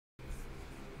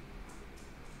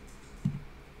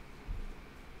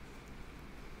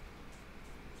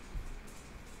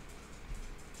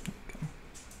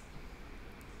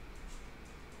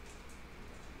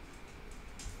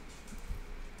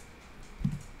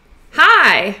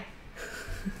Hi.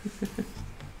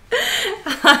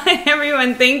 Hi,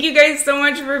 everyone. Thank you guys so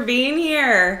much for being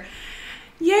here.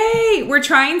 Yay! We're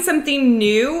trying something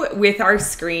new with our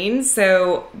screen.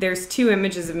 So there's two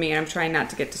images of me and I'm trying not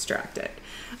to get distracted.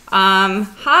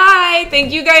 Hi,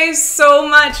 thank you guys so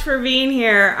much for being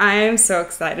here. I am so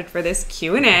excited for this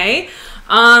Q&A.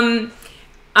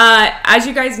 As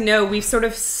you guys know, we've sort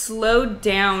of slowed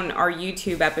down our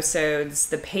YouTube episodes,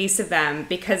 the pace of them,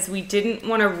 because we didn't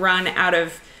want to run out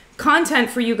of content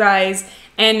for you guys.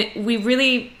 And we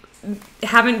really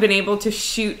haven't been able to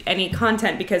shoot any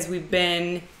content because we've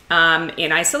been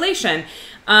in isolation.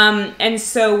 And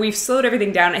so we've slowed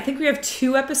everything down. I think we have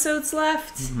 2 episodes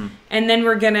left. And then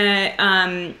we're going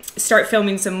to start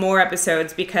filming some more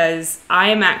episodes because I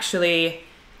am actually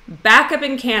back up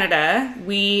in Canada.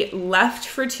 We left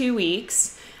for 2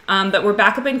 weeks, but we're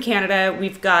back up in Canada.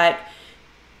 We've got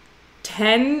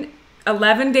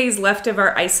 11 days left of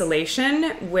our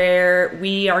isolation where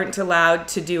we aren't allowed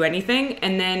to do anything.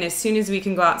 And then as soon as we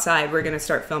can go outside, we're going to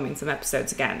start filming some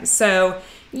episodes again. So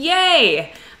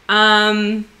yay.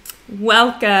 Welcome.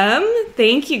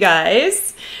 Thank you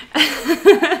guys.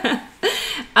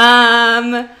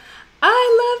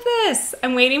 I love this.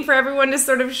 I'm waiting for everyone to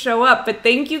sort of show up, but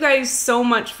thank you guys so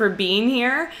much for being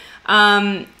here.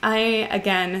 I'm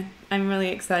really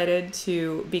excited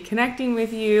to be connecting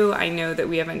with you. I know that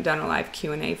we haven't done a live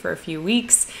Q&A for a few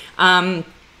weeks.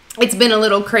 It's been a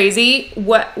little crazy.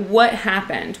 What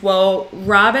happened? Well,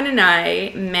 Robin and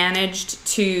I managed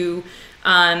to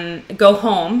go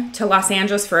home to Los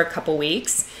Angeles for a couple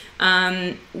weeks.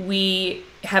 We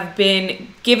have been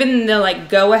given the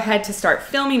go ahead to start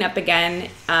filming up again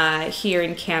here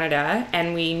in Canada,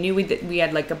 and we knew we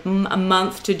had like a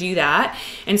month to do that,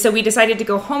 and so we decided to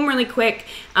go home really quick.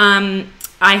 I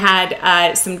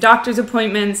had some doctor's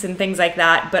appointments and things like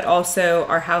that, but also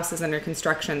our house is under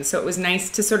construction, so it was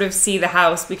nice to sort of see the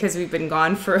house because we've been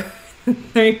gone for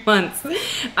 3 months.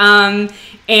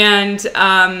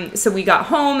 So we got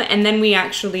home and then we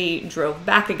actually drove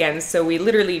back again. So we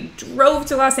literally drove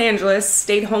to Los Angeles,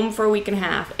 stayed home for a week and a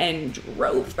half and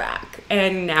drove back.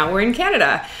 And now we're in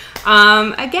Canada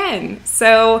again.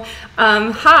 So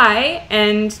hi,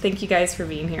 and thank you guys for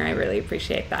being here. I really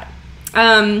appreciate that.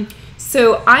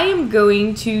 So I am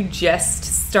going to just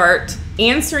start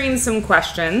answering some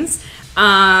questions.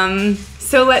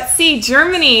 So let's see,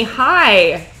 Germany,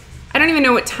 hi. I don't even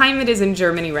know what time it is in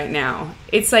Germany right now.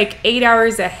 It's like 8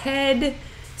 hours ahead,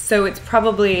 so it's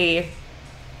probably,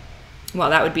 well,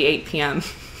 that would be 8 p.m.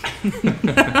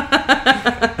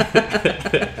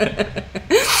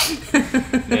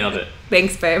 Nailed it.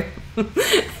 Thanks, babe.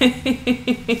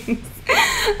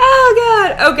 Oh,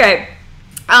 God. Okay.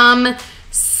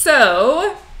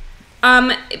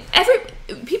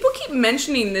 People keep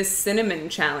mentioning this cinnamon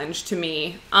challenge to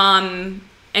me.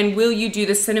 And will you do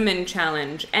the cinnamon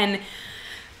challenge? And,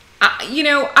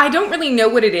 I don't really know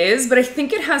what it is, but I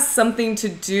think it has something to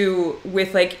do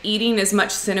with eating as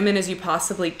much cinnamon as you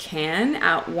possibly can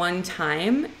at one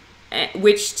time,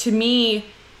 which to me,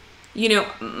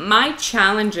 my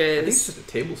challenge is... I think it's just a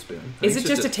tablespoon. Is it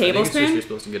just a tablespoon? I think you're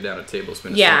supposed to get down a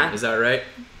tablespoon of yeah. cinnamon. Is that right?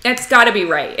 It's got to be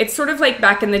right. It's sort of like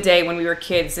back in the day when we were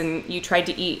kids and you tried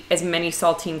to eat as many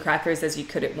saltine crackers as you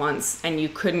could at once and you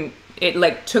couldn't.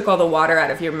 It took all the water out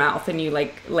of your mouth and you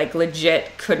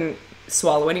legit couldn't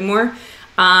swallow anymore.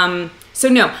 So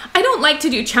no, I don't like to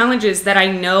do challenges that I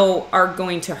know are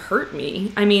going to hurt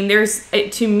me. I mean, there's a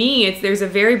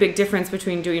very big difference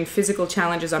between doing physical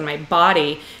challenges on my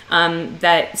body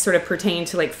that sort of pertain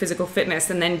to physical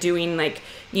fitness and then doing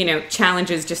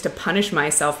challenges just to punish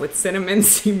myself with cinnamon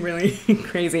seem really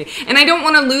crazy. And I don't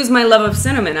want to lose my love of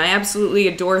cinnamon. I absolutely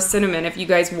adore cinnamon. If you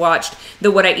guys watched the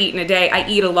What I Eat in a Day, I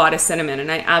eat a lot of cinnamon and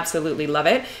I absolutely love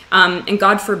it. And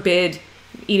God forbid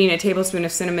eating a tablespoon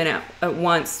of cinnamon at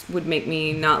once would make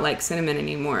me not like cinnamon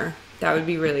anymore. That would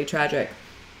be really tragic.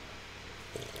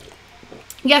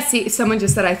 Yeah, see, someone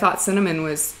just said I thought cinnamon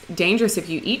was dangerous if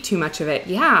you eat too much of it.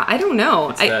 Yeah, I don't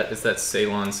know. It's that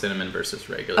Ceylon cinnamon versus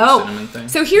regular cinnamon thing.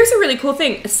 So here's a really cool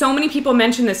thing. So many people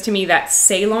mention this to me, that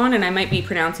Ceylon, and I might be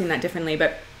pronouncing that differently,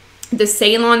 but the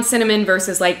Ceylon cinnamon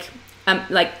versus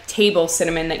table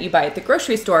cinnamon that you buy at the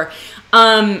grocery store.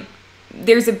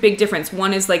 There's a big difference.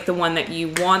 One is the one that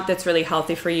you want that's really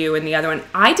healthy for you, and the other one,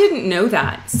 I didn't know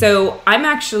that. So I'm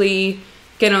actually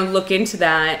gonna look into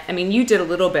that. I mean, you did a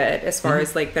little bit as far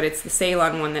as that it's the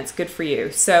Ceylon one that's good for you.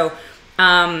 So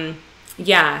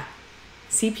yeah.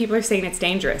 See, people are saying it's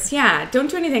dangerous. Yeah, don't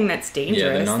do anything that's dangerous.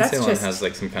 Yeah, the non-Ceylon has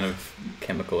some kind of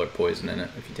chemical or poison in it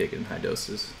if you take it in high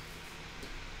doses.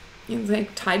 It's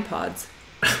like Tide Pods.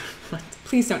 What?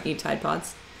 Please don't eat Tide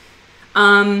Pods.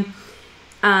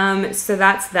 So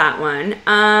that's that one.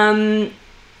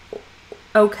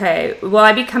 Okay. Will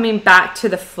I be coming back to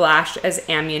the Flash as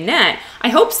Amunet? I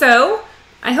hope so.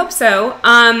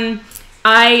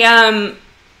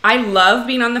 I love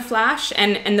being on the Flash,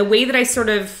 and the way that I sort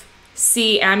of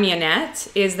see Amunet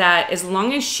is that as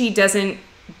long as she doesn't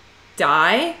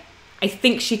die, I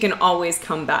think she can always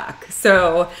come back.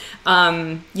 So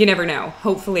you never know.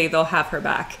 Hopefully they'll have her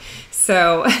back.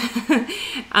 So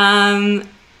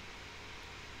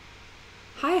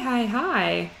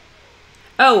hi.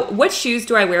 Oh, what shoes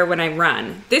do I wear when I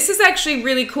run? This is actually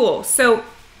really cool. So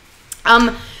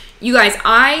you guys,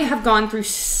 I have gone through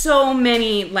so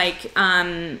many like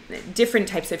different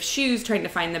types of shoes trying to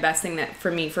find the best thing that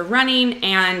for me for running.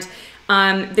 And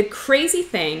the crazy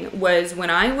thing was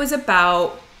when I was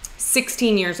about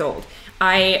 16 years old,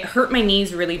 I hurt my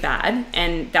knees really bad,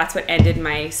 and that's what ended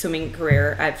my swimming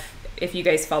career, if you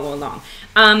guys follow along.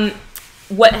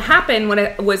 What happened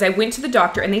was I went to the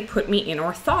doctor and they put me in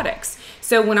orthotics.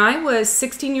 So when I was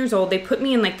 16 years old, they put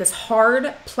me in like this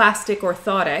hard plastic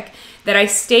orthotic that I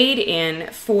stayed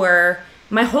in for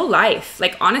my whole life.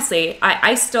 Like honestly,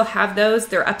 I still have those.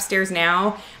 They're upstairs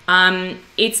now.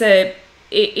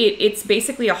 It's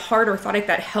basically a hard orthotic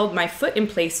that held my foot in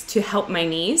place to help my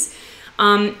knees.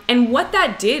 And what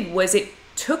that did was it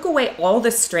took away all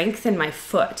the strength in my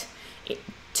foot.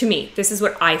 To me, this is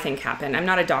what I think happened. I'm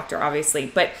not a doctor, obviously,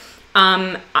 but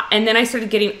and then I started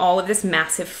getting all of this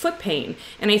massive foot pain.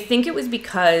 And I think it was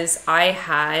because I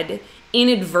had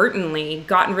inadvertently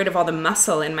gotten rid of all the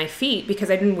muscle in my feet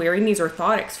because I'd been wearing these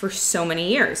orthotics for so many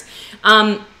years.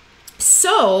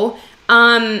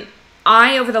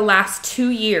 I, over the last 2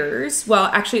 years, well,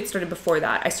 actually it started before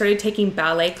that, I started taking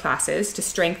ballet classes to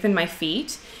strengthen my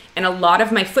feet, and a lot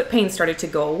of my foot pain started to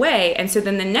go away. And so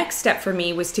then the next step for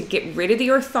me was to get rid of the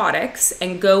orthotics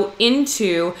and go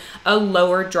into a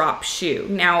lower drop shoe.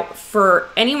 Now, for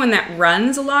anyone that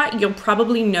runs a lot, you'll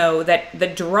probably know that the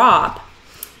drop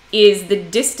is the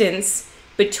distance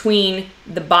between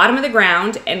the bottom of the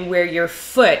ground and where your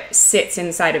foot sits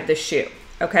inside of the shoe.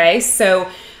 Okay, so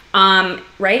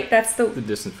right, that's the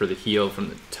distance for the heel from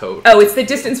the toe. Oh, it's the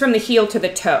distance from the heel to the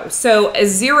toe. So a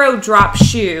zero drop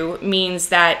shoe means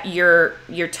that your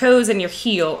toes and your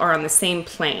heel are on the same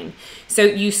plane. So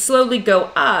you slowly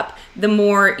go up the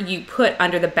more you put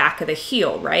under the back of the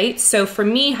heel, right? So for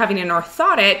me, having an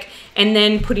orthotic and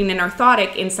then putting an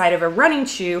orthotic inside of a running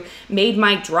shoe made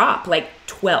my drop like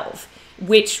 12,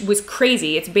 which was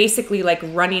crazy. It's basically like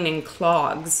running in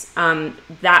clogs,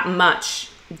 that much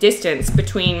distance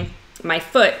between my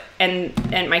foot and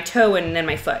my toe and then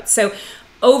my foot. So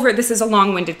this is a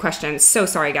long-winded question, so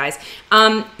sorry guys.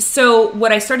 So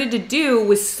what I started to do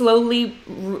was slowly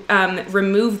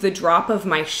remove the drop of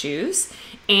my shoes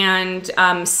and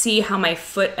see how my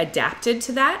foot adapted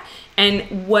to that.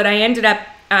 And what I ended up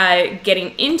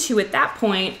getting into at that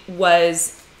point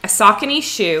was a Saucony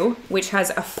shoe, which has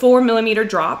a 4 millimeter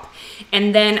drop.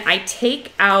 And then I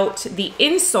take out the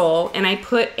insole and I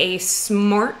put a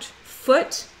Super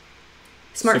Feet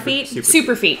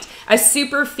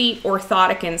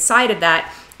orthotic inside of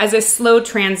that as a slow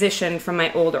transition from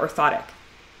my old orthotic.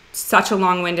 Such a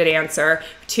long-winded answer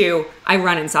to I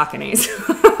run in Sauconys.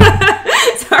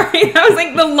 Sorry, that was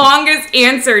like the longest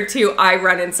answer to I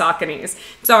run in Sauconys.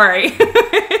 Sorry.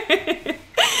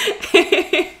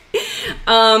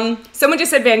 Someone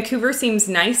just said Vancouver seems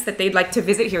nice, that they'd like to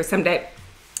visit here someday.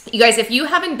 You guys, if you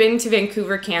haven't been to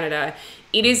Vancouver, Canada,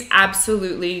 it is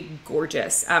absolutely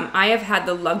gorgeous. I have had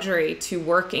the luxury to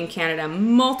work in Canada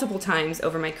multiple times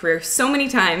over my career, so many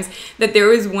times that there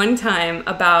was one time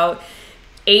about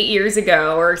 8 years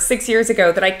ago or 6 years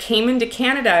ago that I came into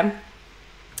Canada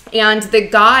and the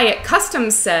guy at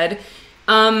customs said,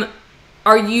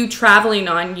 are you traveling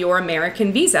on your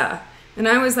American visa? And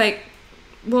I was like,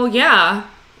 well, yeah,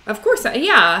 of course,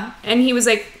 yeah. And he was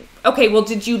like, okay, well,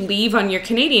 did you leave on your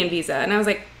Canadian visa? And I was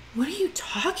like, what are you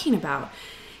talking about?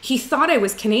 He thought I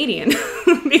was Canadian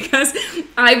because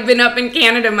I've been up in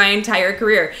Canada my entire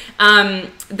career.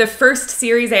 The first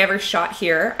series I ever shot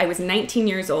here, I was 19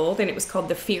 years old, and it was called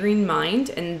The Fearing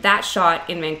Mind, and that shot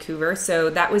in Vancouver.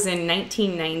 So that was in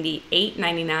 1998,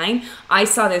 99. I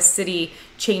saw this city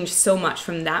change so much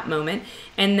from that moment.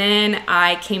 And then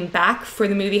I came back for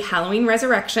the movie Halloween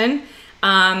Resurrection.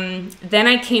 Then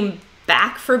I came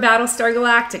back for Battlestar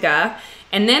Galactica.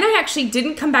 And then I actually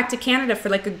didn't come back to Canada for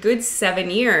like a good 7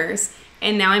 years.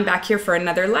 And now I'm back here for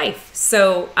another life.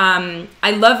 So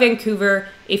I love Vancouver.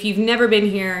 If you've never been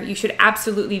here, you should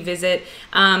absolutely visit.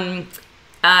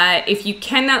 If you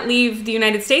cannot leave the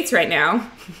United States right now,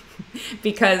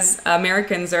 because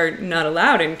Americans are not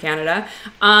allowed in Canada.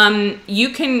 You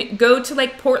can go to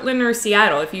like Portland or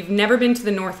Seattle if you've never been to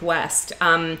the Northwest.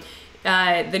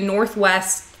 The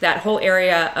Northwest, that whole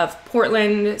area of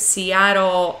Portland,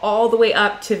 Seattle, all the way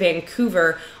up to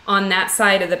Vancouver on that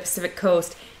side of the Pacific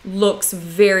coast looks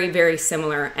very, very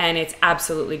similar, and it's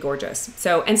absolutely gorgeous.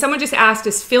 So, and someone just asked,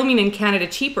 is filming in Canada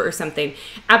cheaper or something?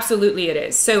 Absolutely it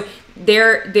is. So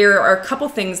there are a couple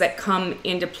things that come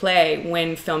into play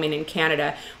when filming in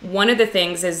Canada. One of the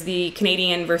things is the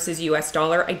Canadian versus US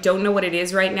dollar. I don't know what it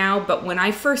is right now, but when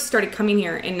I first started coming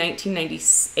here in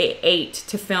 1998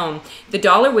 to film, the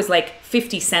dollar was like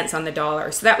 50 cents on the dollar.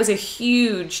 So that was a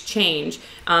huge change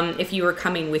if you were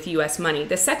coming with US money.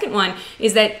 The second one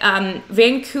is that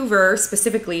Vancouver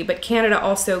specifically, but Canada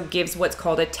also gives what's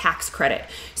called a tax credit.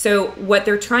 So what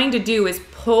they're trying to do is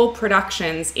pull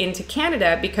productions into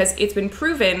Canada, because it's been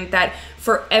proven that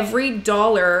for every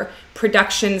dollar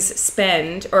productions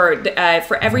spend, or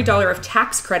for every dollar of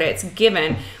tax credits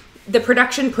given, the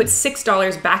production puts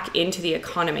 $6 back into the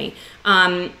economy.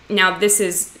 Now this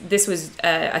was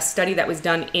a study that was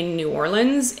done in New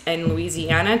Orleans and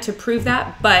Louisiana to prove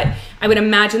that, but I would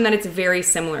imagine that it's very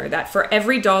similar, that for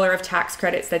every dollar of tax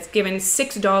credits that's given,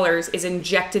 $6 is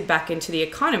injected back into the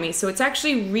economy. So it's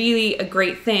actually really a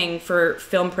great thing for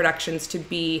film productions to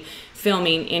be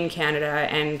filming in Canada.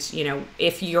 And, you know,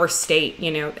 if your state, you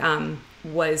know,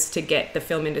 was to get the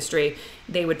film industry,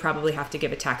 they would probably have to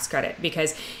give a tax credit,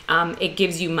 because it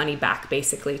gives you money back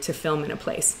basically to film in a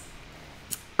place.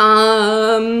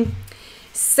 The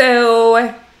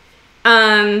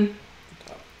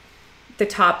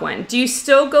top one. Do you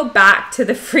still go back to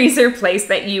the freezer place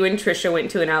that you and Trisha went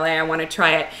to in LA? I want to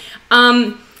try it.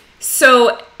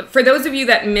 So for those of you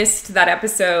that missed that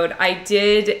episode, I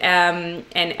did an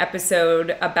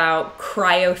episode about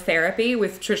cryotherapy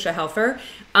with Trisha Helfer,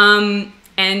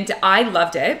 and I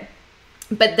loved it.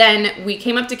 But then we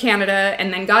came up to Canada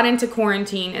and then got into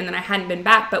quarantine, and then I hadn't been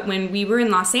back. But when we were in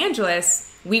Los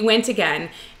Angeles, we went again.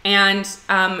 And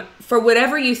for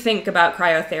whatever you think about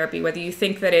cryotherapy, whether you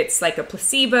think that it's like a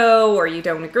placebo or you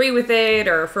don't agree with it,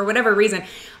 or for whatever reason,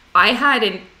 I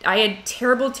had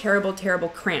terrible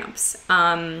cramps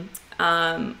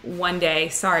one day.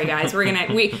 Sorry guys,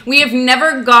 we have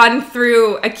never gone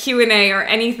through a Q&A or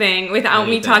anything without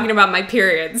me talking about my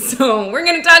period. So we're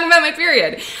gonna talk about my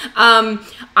period.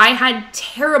 I had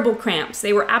terrible cramps.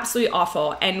 They were absolutely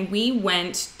awful. And we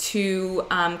went to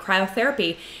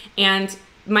cryotherapy, and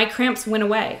my cramps went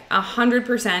away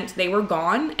 100%. They were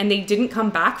gone, and they didn't come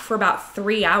back for about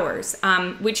 3 hours,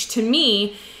 which to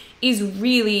me is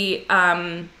really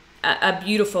a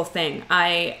beautiful thing.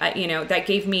 You know, that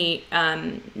gave me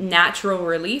natural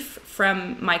relief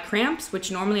from my cramps,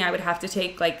 which normally I would have to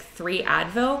take like 3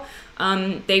 Advil.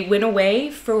 They went away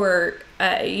for,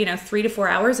 3 to 4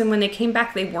 hours. And when they came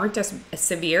back, they weren't as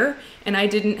severe, and I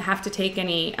didn't have to take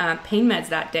any pain meds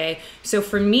that day. So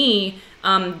for me,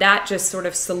 that just sort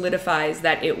of solidifies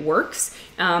that it works.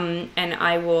 And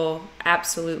I will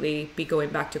absolutely be going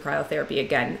back to cryotherapy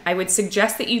again. I would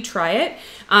suggest that you try it.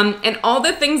 And all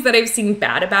the things that I've seen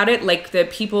bad about it, like the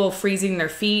people freezing their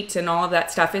feet and all of that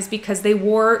stuff, is because they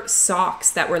wore socks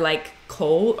that were like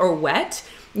cold or wet.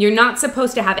 You're not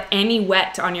supposed to have any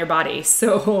wet on your body.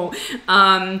 So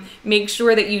make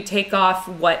sure that you take off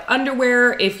wet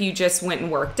underwear if you just went and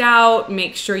worked out.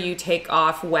 Make sure you take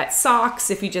off wet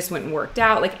socks if you just went and worked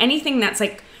out. Like anything that's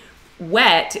like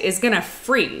wet is gonna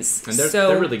freeze. And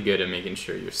they're really good at making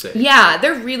sure you're safe. Yeah,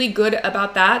 they're really good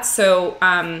about that. So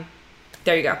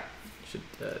there you go. You should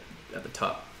at the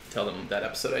top tell them that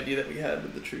episode idea that we had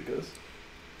with the Trucos.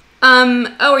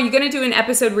 Are you going to do an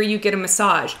episode where you get a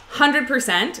massage?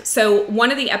 100%. So one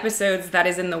of the episodes that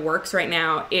is in the works right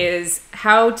now is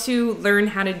how to learn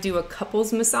how to do a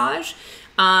couples massage.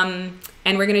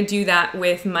 And we're going to do that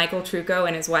with Michael Trucco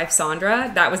and his wife,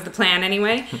 Sandra. That was the plan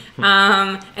anyway.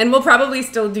 And we'll probably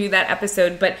still do that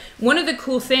episode. But one of the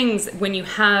cool things when you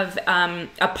have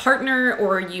a partner,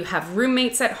 or you have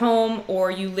roommates at home,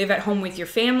 or you live at home with your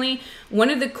family,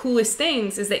 one of the coolest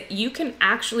things is that you can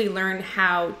actually learn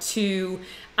how to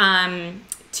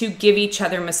give each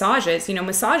other massages. You know,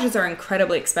 massages are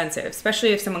incredibly expensive,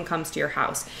 especially if someone comes to your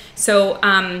house. So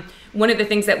one of the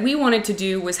things that we wanted to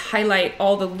do was highlight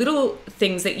all the little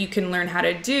things that you can learn how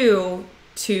to do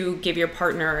to give your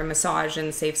partner a massage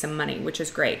and save some money, which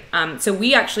is great. So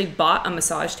we actually bought a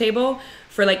massage table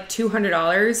for like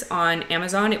 $200 on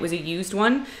Amazon. It was a used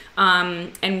one.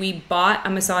 And we bought a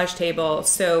massage table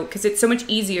because it's so much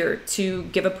easier to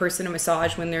give a person a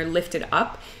massage when they're lifted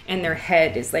up and their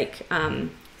head is like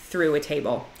through a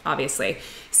table, obviously.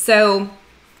 So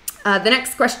the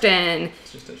next question.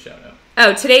 It's just a shout out.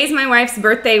 Oh, today's my wife's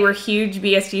birthday. We're huge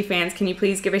BSG fans. Can you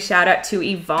please give a shout out to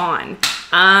Yvonne?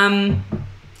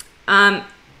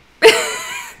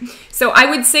 So I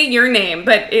would say your name,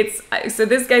 but so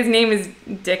this guy's name is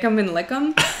Dickum and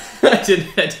Lickum. I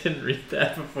didn't read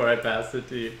that before I passed it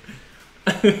to you.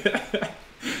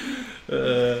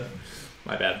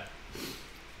 My bad.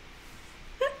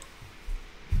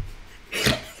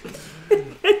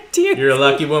 You're a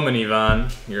lucky woman, Yvonne.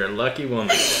 You're a lucky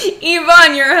woman.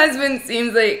 Yvonne, your husband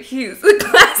seems like he's the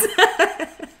class.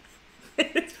 I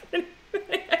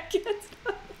can't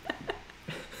stop.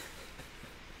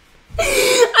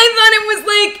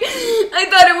 I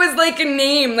thought it was like a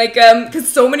name, like because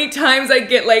so many times I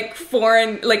get like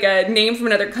foreign, like a name from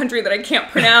another country that I can't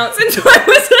pronounce, and so I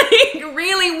was like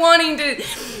really wanting to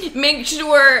make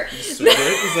sure. Swedish?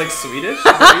 It was like Swedish?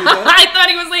 I thought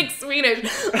he was like Swedish.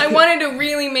 I wanted to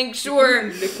really make sure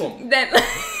that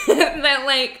that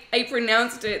like I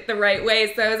pronounced it the right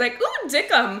way. So I was like, "Ooh,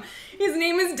 Dickum. His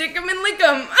name is Dickum and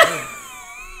Lickum."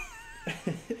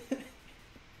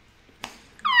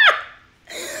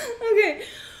 Okay.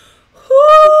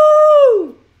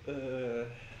 Woo!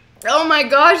 Oh my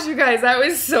gosh, you guys, that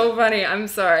was so funny. I'm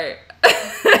sorry.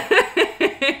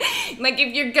 Like,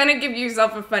 if you're gonna give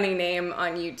yourself a funny name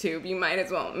on YouTube, you might as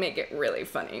well make it really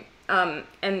funny. And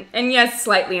yes,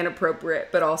 slightly inappropriate,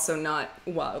 but also not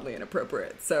wildly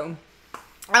inappropriate. So,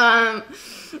 sorry.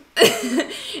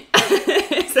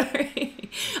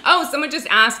 Oh, someone just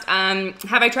asked,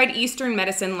 have I tried Eastern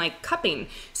medicine like cupping?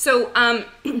 So,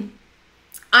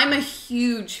 I'm a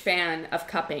huge fan of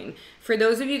cupping. For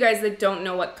those of you guys that don't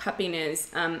know what cupping is,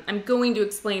 I'm going to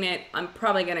explain it. I'm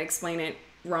probably going to explain it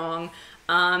wrong.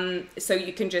 So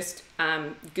you can just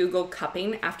Google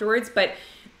cupping afterwards. But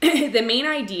the main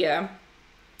idea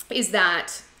is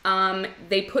that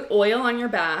they put oil on your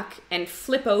back and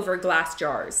flip over glass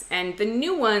jars. And the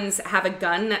new ones have a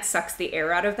gun that sucks the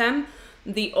air out of them.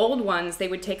 The old ones, they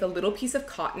would take a little piece of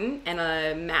cotton and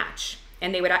a match,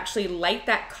 and they would actually light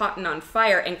that cotton on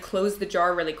fire and close the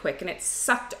jar really quick, and it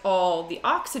sucked all the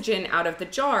oxygen out of the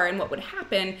jar. And what would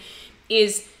happen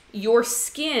is your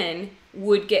skin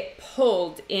would get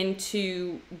pulled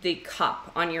into the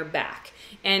cup on your back.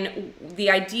 And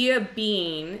the idea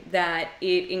being that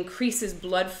it increases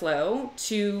blood flow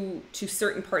to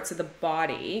certain parts of the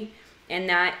body, and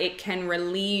that it can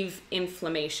relieve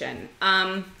inflammation.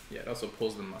 Yeah, it also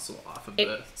pulls the muscle off of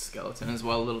the skeleton as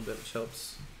well a little bit, which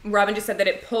helps. Robin just said that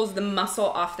it pulls the muscle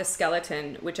off the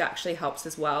skeleton, which actually helps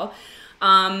as well.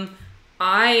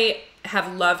 I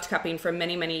have loved cupping for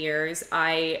many, many years.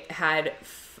 I had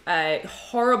a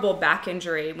horrible back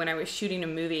injury when I was shooting a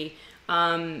movie,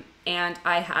 and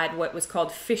I had what was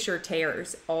called fissure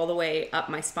tears all the way up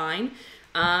my spine.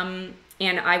 And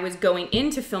I was going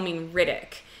into filming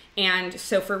Riddick. And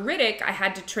so for Riddick, I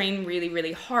had to train really,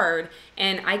 really hard,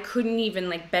 and I couldn't even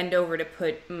like bend over to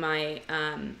put my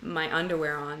my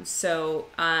underwear on. So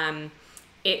I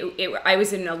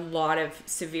was in a lot of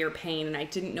severe pain, and I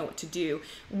didn't know what to do.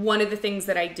 One of the things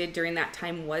that I did during that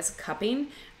time was cupping,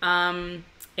 and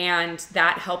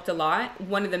that helped a lot.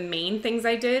 One of the main things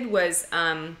I did was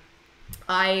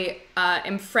I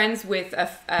am friends with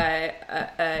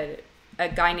a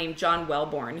guy named John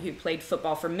Wellborn, who played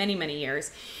football for many, many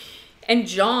years. And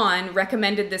John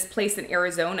recommended this place in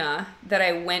Arizona that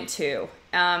I went to.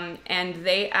 And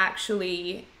they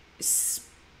actually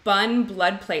spun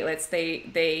blood platelets.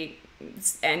 They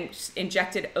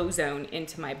injected ozone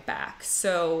into my back.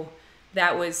 So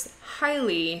that was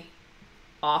highly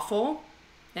awful.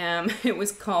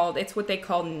 It's what they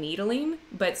call needling.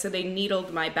 But so they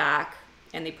needled my back,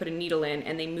 and they put a needle in,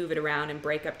 and they move it around and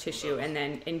break up tissue and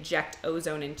then inject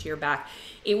ozone into your back.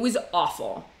 It was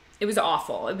awful. It was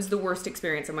awful. It was the worst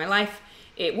experience of my life.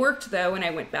 It worked though, and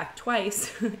I went back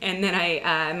twice, and then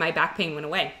my back pain went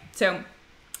away. So,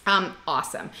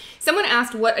 awesome. Someone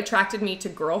asked what attracted me to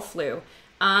Girl Flu.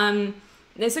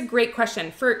 That's a great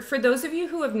question. For those of you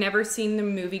who have never seen the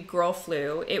movie Girl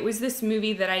Flu, it was this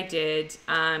movie that I did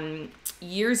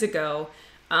years ago,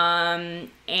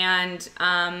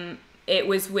 it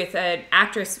was with an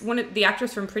actress, the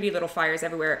actress from Pretty Little Fires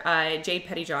Everywhere, Jade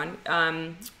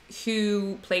Pettyjohn,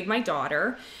 who played my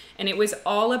daughter. And it was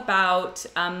all about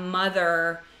a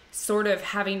mother sort of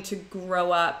having to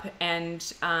grow up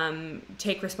and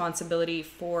take responsibility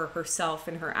for herself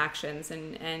and her actions.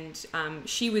 And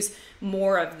she was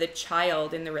more of the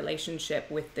child in the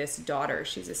relationship with this daughter.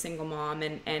 She's a single mom,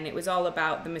 and it was all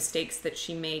about the mistakes that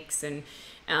she makes. And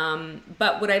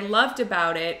but what I loved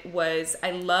about it was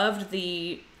I loved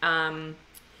the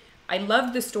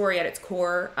story at its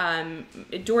core.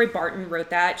 Dory Barton wrote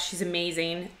that. She's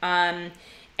amazing.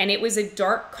 And And it was a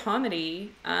dark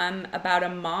comedy about a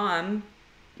mom,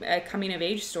 a coming of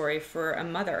age story for a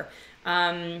mother.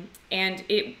 And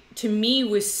it, to me,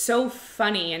 was so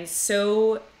funny and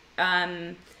so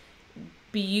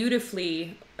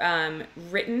beautifully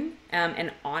written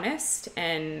and honest,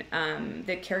 and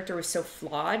the character was so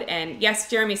flawed. And yes,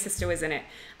 Jeremy Sisto was in it,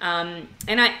 and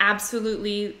I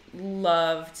absolutely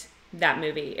loved that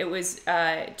movie. It was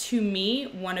to me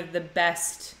one of the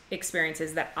best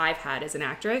experiences that I've had as an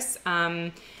actress,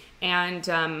 and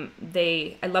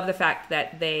I love the fact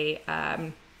that they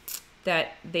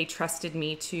trusted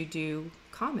me to do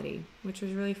comedy, which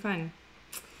was really fun.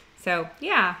 So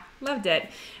yeah, loved it.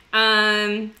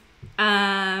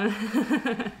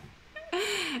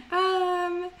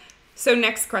 So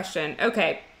next question.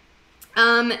 Okay.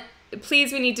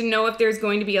 Please, we need to know if there's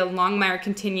going to be a Longmire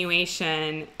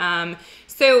continuation.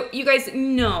 So you guys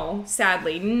know,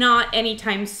 sadly, not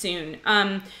anytime soon.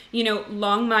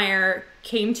 Longmire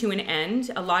came to an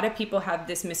end. A lot of people have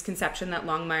this misconception that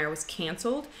Longmire was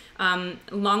canceled.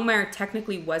 Longmire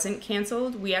technically wasn't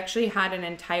canceled. We actually had an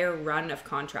entire run of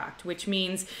contract, which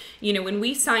means, when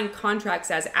we sign contracts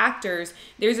as actors,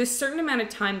 there's a certain amount of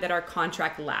time that our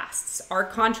contract lasts. Our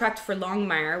contract for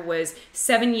Longmire was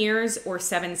 7 years or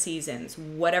 7 seasons,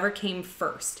 whatever came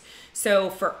first. So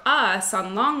for us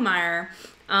on Longmire,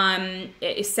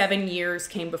 7 years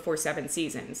came before 7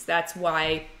 seasons. That's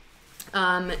why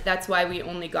we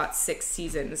only got 6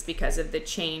 seasons, because of the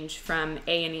change from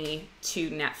A&E to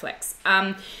Netflix.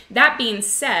 That being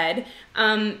said,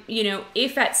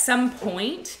 if at some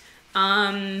point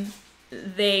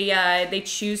they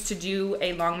choose to do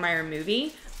a Longmire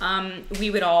movie, we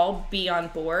would all be on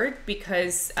board,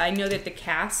 because I know that the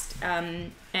cast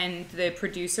and the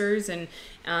producers and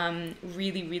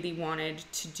really, really wanted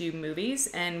to do movies,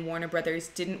 and Warner Brothers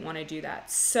didn't want to do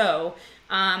that. So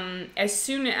as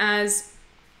soon as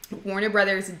Warner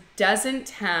Brothers doesn't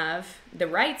have the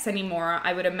rights anymore,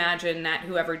 I would imagine that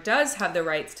whoever does have the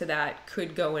rights to that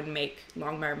could go and make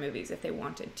Longmire movies if they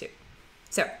wanted to.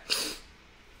 So,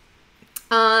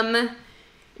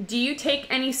 do you take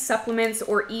any supplements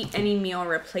or eat any meal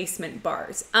replacement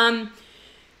bars?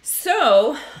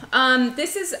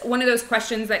 This is one of those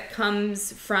questions that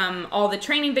comes from all the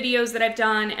training videos that I've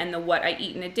done and the what I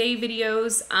eat in a day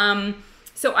videos.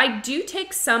 So I do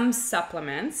take some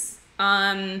supplements,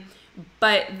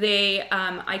 but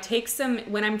I take some,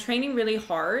 when I'm training really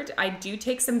hard, I do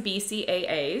take some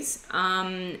BCAAs,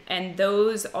 and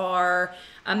those are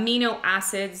amino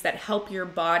acids that help your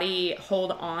body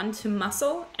hold on to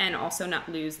muscle and also not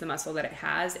lose the muscle that it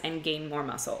has and gain more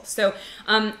muscle. So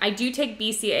I do take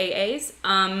BCAAs.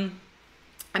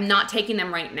 I'm not taking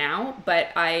them right now, but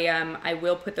I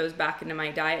will put those back into my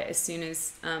diet as soon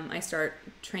as I start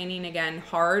training again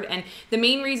hard. And the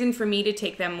main reason for me to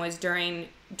take them was during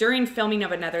filming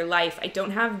of Another Life, I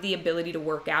don't have the ability to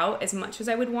work out as much as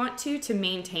I would want to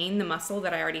maintain the muscle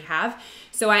that I already have.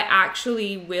 So I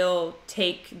actually will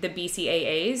take the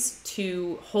BCAAs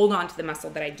to hold on to the muscle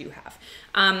that I do have.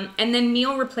 And then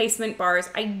meal replacement bars,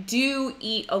 I do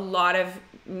eat a lot of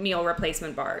meal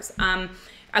replacement bars.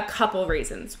 A couple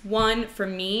reasons. One, for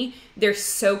me, they're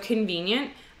so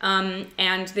convenient.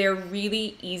 And they're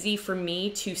really easy for me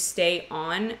to stay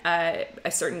on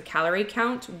a certain calorie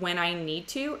count when I need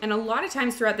to. And a lot of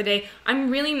times throughout the day, I'm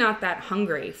really not that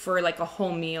hungry for like a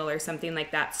whole meal or something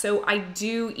like that. So I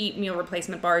do eat meal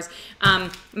replacement bars.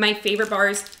 My favorite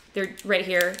bars, they're right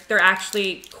here. They're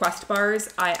actually Quest bars.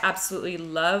 I absolutely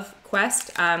love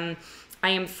Quest. I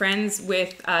am friends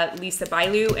with Lisa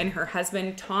Bailu and her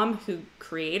husband, Tom, who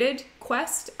created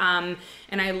Quest. And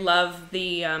I love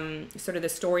the sort of the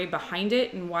story behind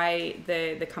it and why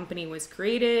the company was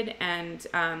created, and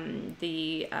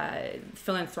the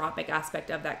philanthropic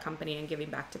aspect of that company and giving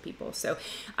back to people. So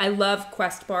I love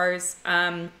Quest bars.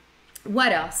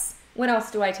 What else? What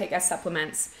else do I take as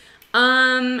supplements?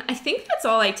 I think that's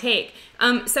all I take.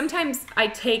 Sometimes I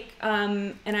take,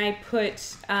 and I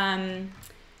put,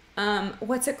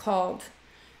 what's it called?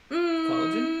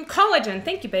 Collagen? Collagen.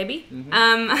 Thank you, baby. Mm-hmm.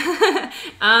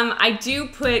 I do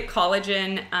put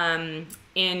collagen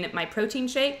in my protein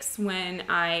shakes when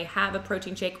I have a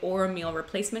protein shake or a meal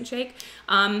replacement shake.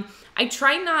 I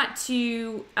try not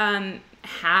to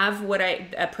have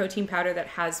a protein powder that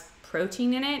has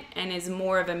protein in it and is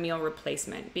more of a meal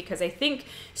replacement, because I think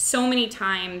so many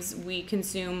times we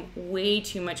consume way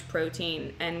too much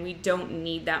protein and we don't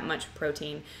need that much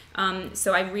protein.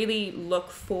 So I really look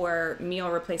for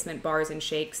meal replacement bars and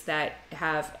shakes that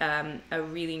have a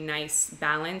really nice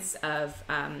balance of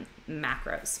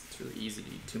macros. It's really easy to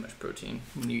eat too much protein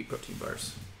when you eat protein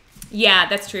bars. Yeah,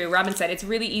 that's true. Robin said it's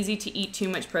really easy to eat too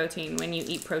much protein when you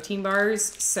eat protein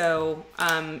bars. So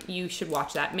you should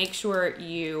watch that. Make sure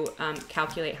you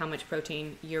calculate how much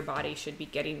protein your body should be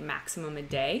getting maximum a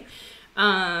day.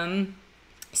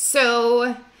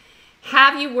 So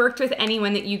have you worked with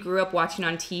anyone that you grew up watching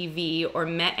on TV or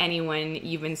met anyone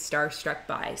you've been starstruck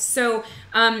by? So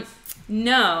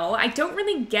no, I don't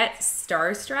really get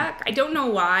starstruck. I don't know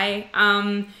why.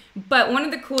 But one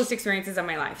of the coolest experiences of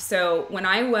my life. So when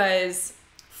I was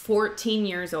 14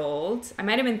 years old, I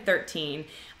might have been 13,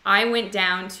 I went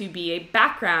down to be a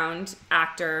background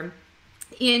actor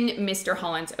in Mr.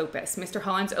 Holland's Opus. Mr.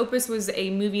 Holland's Opus was a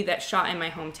movie that shot in my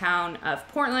hometown of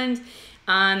Portland,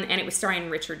 and it was starring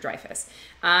Richard Dreyfuss.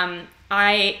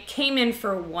 I came in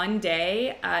for one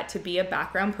day to be a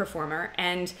background performer,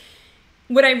 and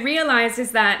what I realized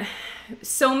is that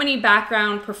so many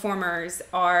background performers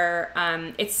are,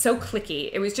 it's so cliquey.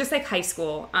 It was just like high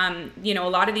school. You know, a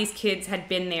lot of these kids had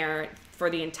been there for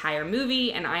the entire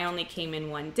movie, and I only came in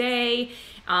one day.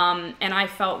 And I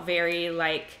felt very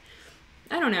like,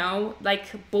 I don't know,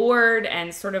 like bored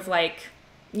and sort of like,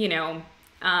 you know,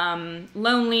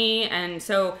 lonely. And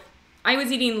so I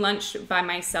was eating lunch by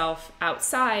myself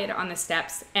outside on the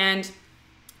steps, and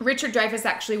Richard Dreyfuss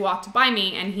actually walked by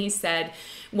me and he said,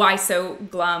 "Why so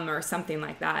glum?" or something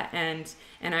like that. And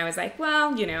I was like,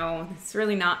 well, you know, it's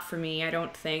really not for me, I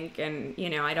don't think. And, you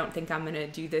know, I don't think I'm going to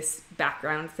do this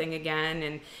background thing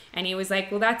again. And he was like,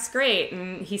 well, that's great.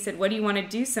 And he said, what do you want to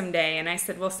do someday? And I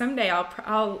said, well, someday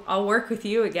I'll work with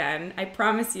you again. I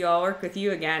promise you I'll work with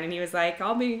you again. And he was like,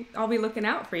 I'll be looking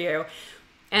out for you.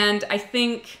 And I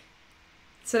think,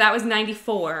 so that was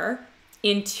 94.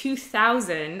 In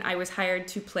 2000, I was hired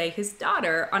to play his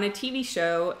daughter on a TV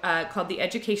show called The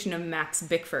Education of Max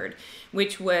Bickford,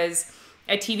 which was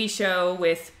a TV show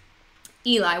with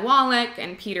Eli Wallach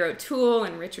and Peter O'Toole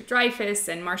and Richard Dreyfuss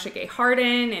and Marcia Gay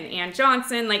Harden and Ann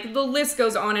Johnson. Like, the list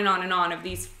goes on and on and on of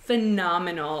these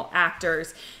phenomenal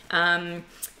actors.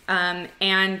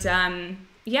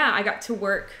 Yeah, I got to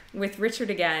work with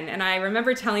Richard again. And I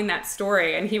remember telling that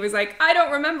story, and he was like, I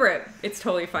don't remember it. It's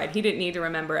totally fine. He didn't need to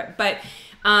remember it. But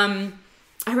I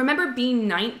remember being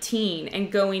 19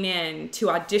 and going in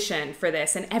to audition for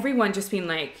this, and everyone just being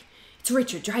like, it's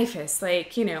Richard Dreyfuss,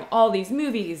 like, you know, all these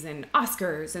movies and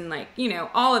Oscars and, like, you know,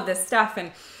 all of this stuff.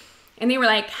 And they were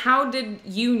like, how did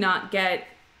you not get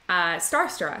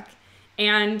starstruck?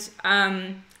 And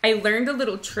I learned a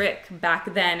little trick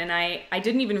back then, and I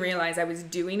didn't even realize I was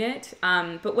doing it.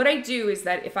 But what I do is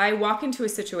that if I walk into a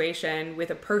situation with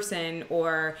a person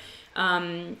or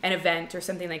an event or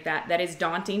something like that that is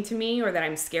daunting to me or that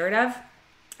I'm scared of,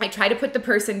 I try to put the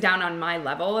person down on my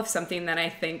level of something that I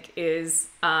think is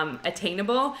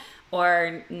attainable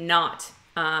or not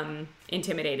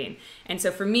intimidating. And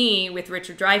so for me, with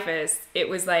Richard Dreyfuss, it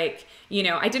was like, you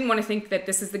know, I didn't want to think that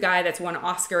this is the guy that's won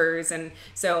Oscars. And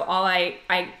so all I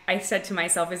said to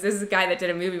myself is, this is a guy that did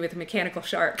a movie with a mechanical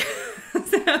shark.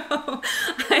 So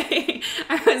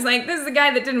I was like, this is a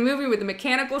guy that did a movie with a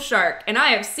mechanical shark. And I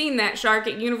have seen that shark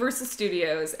at Universal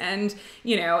Studios. And,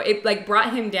 you know, it like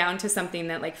brought him down to something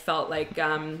that like felt like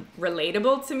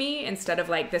relatable to me instead of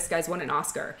like, this guy's won an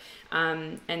Oscar.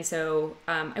 And so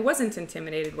I wasn't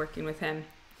intimidated working with him.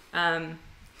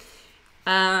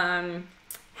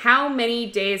 How many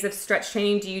days of stretch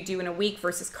training do you do in a week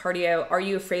versus cardio? Are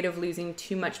you afraid of losing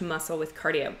too much muscle with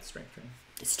cardio?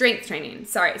 Strength training.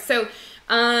 Sorry. So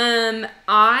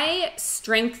I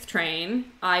strength train,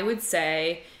 I would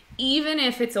say, even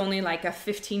if it's only like a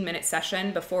 15-minute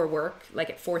session before work,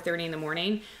 like at 4:30 in the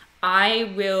morning,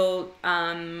 I will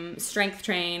strength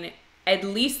train at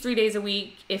least 3 days a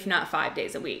week, if not 5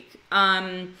 days a week.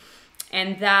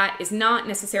 And that is not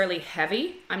necessarily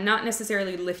heavy. I'm not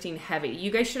necessarily lifting heavy. You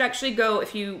guys should actually go,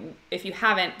 if you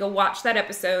haven't, go watch that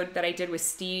episode that I did with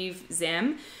Steve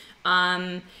Zim,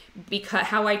 because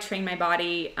how I train my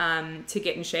body to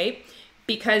get in shape.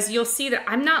 Because you'll see that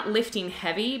I'm not lifting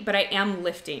heavy, but I am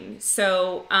lifting.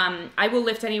 So I will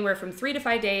lift anywhere from 3 to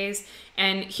 5 days.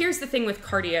 And here's the thing with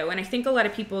cardio, and I think a lot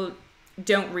of people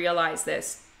don't realize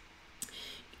this.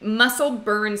 Muscle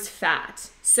burns fat.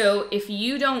 So if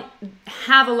you don't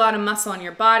have a lot of muscle on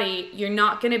your body, you're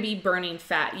not going to be burning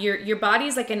fat. Your body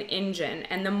is like an engine,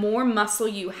 and the more muscle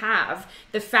you have,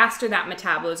 the faster that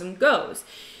metabolism goes.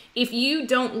 If you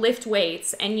don't lift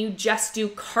weights and you just do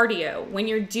cardio, when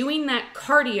you're doing that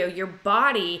cardio, your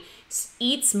body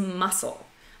eats muscle.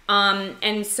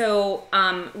 And so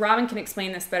Robin can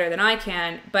explain this better than I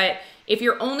can, but if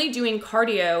you're only doing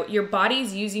cardio, your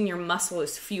body's using your muscle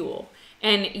as fuel.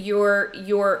 And you're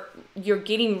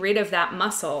getting rid of that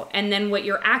muscle. And then what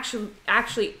you're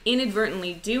actually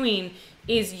inadvertently doing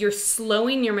is you're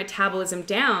slowing your metabolism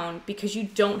down because you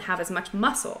don't have as much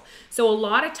muscle. So a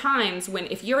lot of times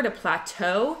if you're at a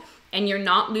plateau and you're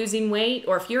not losing weight,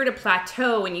 or if you're at a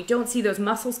plateau and you don't see those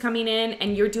muscles coming in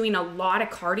and you're doing a lot of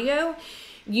cardio,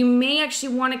 you may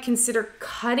actually want to consider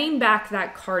cutting back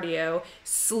that cardio,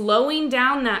 slowing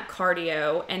down that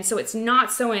cardio, and so it's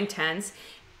not so intense,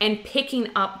 and picking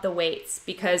up the weights,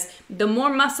 because the more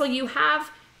muscle you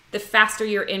have, the faster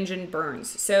your engine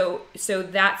burns. So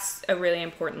that's a really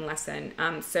important lesson.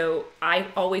 So I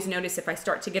always notice if I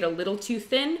start to get a little too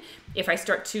thin, if I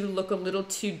start to look a little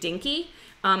too dinky,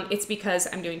 it's because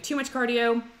I'm doing too much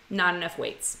cardio, not enough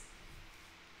weights.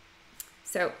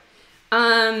 So,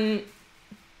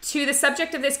 to the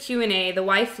subject of this Q&A, the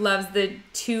wife loves the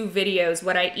 2 videos,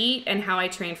 what I eat and how I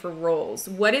train for rolls.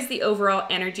 What is the overall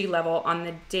energy level on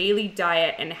the daily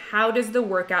diet, and how does the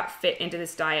workout fit into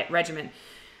this diet regimen?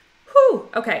 Whew,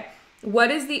 okay. What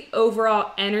is the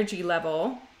overall energy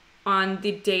level on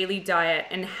the daily diet,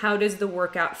 and how does the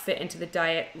workout fit into the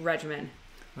diet regimen?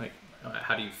 Like,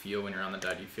 how do you feel when you're on the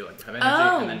diet? Do you feel like you have energy?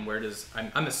 And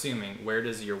then I'm assuming, where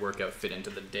does your workout fit into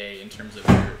the day in terms of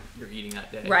your eating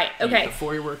that day? Right, okay.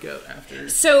 Before your workout, after?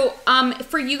 So,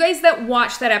 for you guys that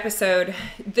watch that episode,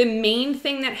 the main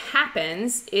thing that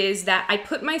happens is that I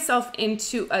put myself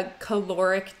into a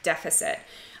caloric deficit.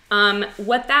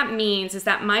 What that means is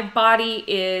that my body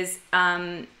is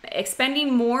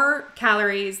expending more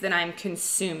calories than I'm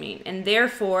consuming, and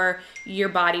therefore your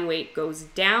body weight goes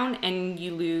down and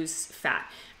you lose fat.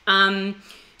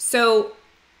 So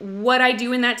what I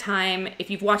do in that time, if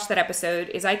you've watched that episode,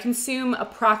 is I consume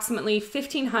approximately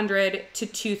 1,500 to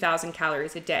 2,000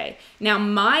 calories a day. Now,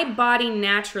 my body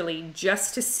naturally,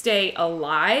 just to stay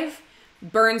alive,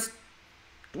 burns,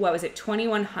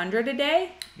 2,100 a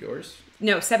day? Yours?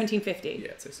 No, 1,750.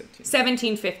 Yeah, it's 17.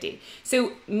 1,750.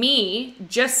 So me,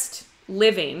 just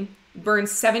living, burns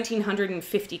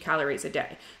 1,750 calories a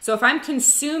day. So if I'm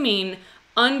consuming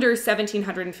under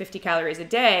 1,750 calories a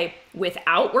day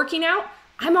without working out,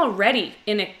 I'm already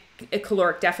in a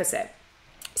caloric deficit.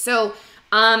 So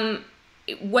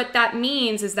what that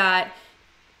means is that,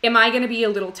 am I going to be a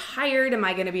little tired? Am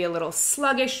I going to be a little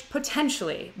sluggish?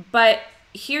 Potentially. But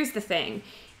here's the thing.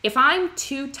 If I'm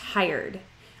too tired,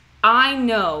 I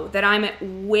know that I'm at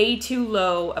way too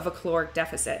low of a caloric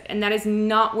deficit, and that is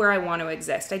not where I want to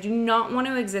exist. I do not want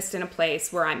to exist in a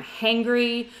place where I'm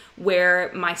hangry,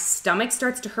 where my stomach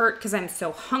starts to hurt because I'm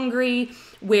so hungry,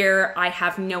 where I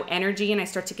have no energy and I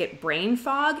start to get brain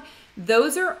fog.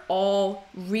 Those are all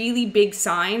really big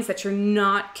signs that you're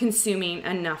not consuming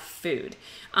enough food.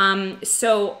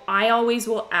 So I always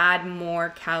will add more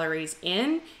calories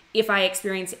in if I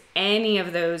experience any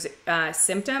of those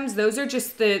symptoms. Those are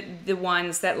just the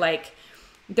ones that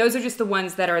those are just the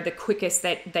ones that are the quickest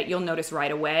that you'll notice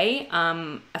right away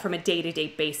from a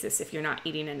day-to-day basis if you're not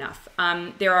eating enough.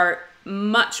 There are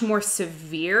much more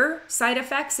severe side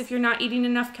effects if you're not eating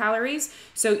enough calories.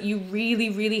 So you really,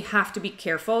 really have to be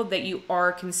careful that you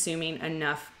are consuming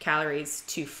enough calories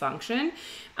to function.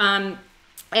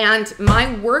 And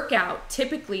my workout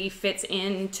typically fits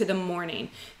into the morning.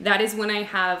 That is when I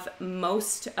have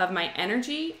most of my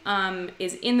energy,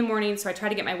 is in the morning. So I try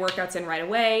to get my workouts in right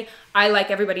away. I,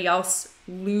 like everybody else,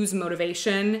 lose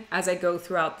motivation as I go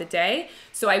throughout the day.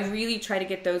 So I really try to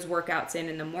get those workouts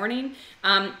in the morning.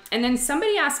 And then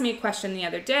somebody asked me a question the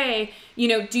other day,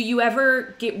 do you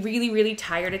ever get really, really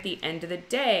tired at the end of the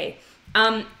day?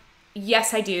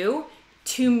 Yes, I do.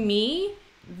 To me,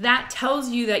 that tells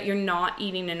you that you're not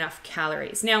eating enough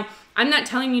calories. Now, I'm not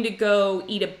telling you to go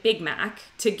eat a Big Mac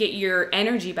to get your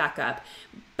energy back up,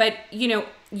 but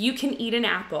you can eat an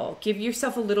apple. Give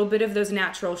yourself a little bit of those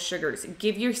natural sugars.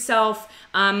 Give yourself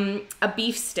a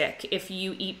beef stick if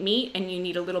you eat meat and you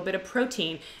need a little bit of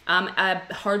protein. A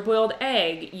hard-boiled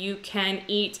egg. You can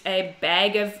eat a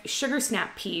bag of sugar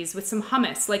snap peas with some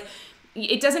hummus.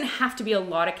 It doesn't have to be a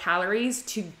lot of calories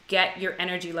to get your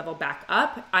energy level back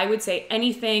up. I would say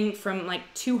anything from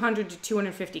 200 to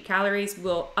 250 calories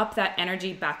will up that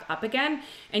energy back up again,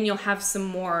 and you'll have some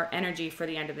more energy for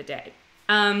the end of the day.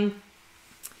 I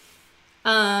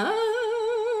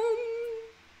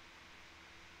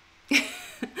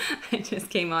just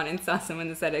came on and saw someone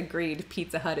that said, agreed,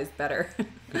 Pizza Hut is better.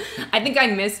 I think I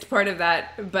missed part of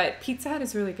that, but Pizza Hut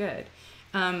is really good.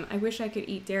 I wish I could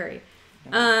eat dairy.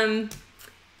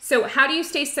 So how do you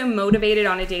stay so motivated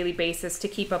on a daily basis to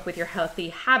keep up with your healthy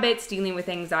habits, dealing with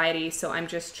anxiety? So I'm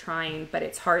just trying, but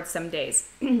it's hard some days.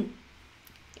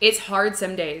 It's hard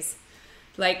some days.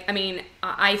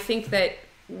 I think that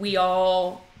we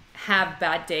all have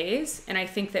bad days, and I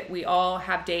think that we all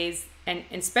have days, and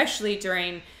especially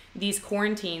during these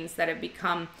quarantines that have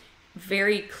become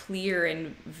very clear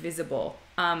and visible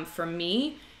for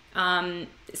me.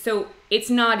 So it's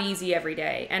not easy every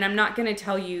day. And I'm not going to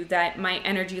tell you that my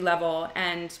energy level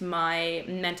and my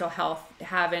mental health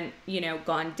haven't,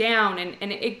 gone down,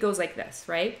 and it goes like this,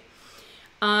 right?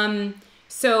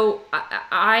 So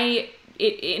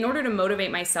in order to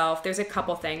motivate myself, there's a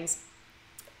couple things.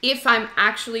 If I'm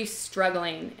actually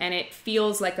struggling and it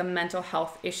feels like a mental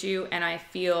health issue and I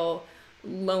feel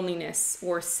loneliness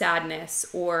or sadness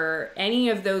or any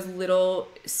of those little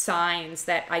signs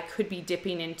that I could be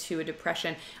dipping into a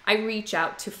depression, I reach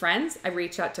out to friends, I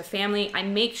reach out to family, I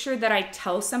make sure that I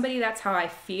tell somebody that's how I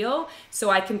feel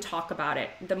so I can talk about it.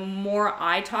 The more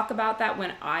I talk about that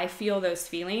when I feel those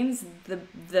feelings,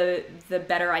 the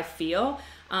better I feel,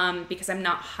 because I'm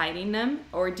not hiding them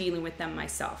or dealing with them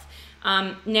myself.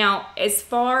 Now, as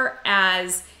far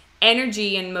as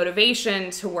energy and motivation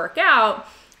to work out,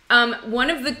 one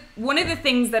of the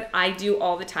things that I do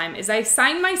all the time is I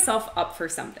sign myself up for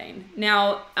something.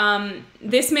 Now,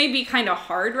 this may be kind of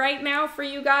hard right now for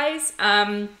you guys,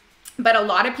 but a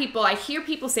lot of people, I hear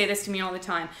people say this to me all the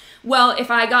time. Well, if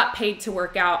I got paid to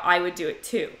work out, I would do it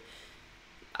too.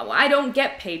 I don't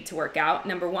get paid to work out,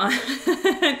 number one.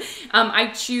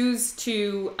 I choose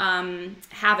to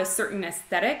have a certain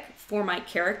aesthetic for my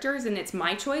characters, and it's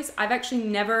my choice. I've actually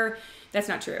never, that's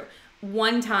not true.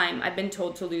 One time I've been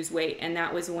told to lose weight, and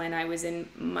that was when I was in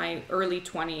my early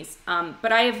 20s.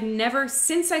 But I have never,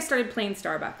 since I started playing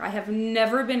Starbuck, I have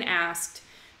never been asked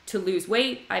to lose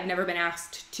weight. I've never been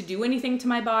asked to do anything to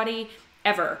my body,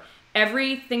 ever.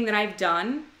 Everything that I've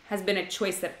done has been a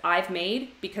choice that I've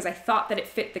made because I thought that it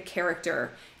fit the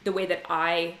character the way that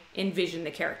I envisioned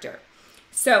the character.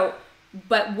 So,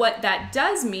 but what that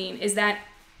does mean is that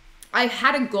I've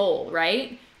had a goal,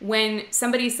 right? When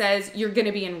somebody says you're going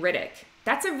to be in Riddick,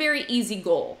 that's a very easy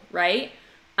goal, right?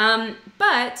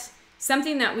 But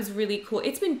something that was really cool,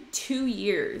 it's been 2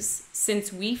 years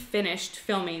since we finished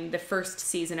filming the first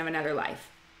season of Another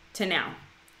Life to now.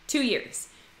 2 years.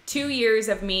 2 years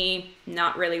of me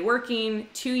not really working,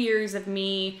 2 years of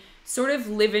me sort of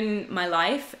living my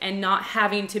life and not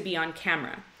having to be on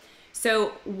camera.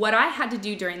 So what I had to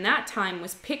do during that time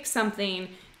was pick something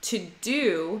to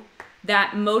do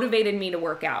that motivated me to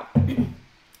work out.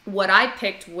 What I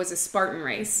picked was a Spartan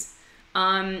race.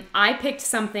 I picked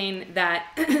something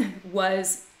that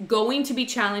was going to be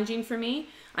challenging for me.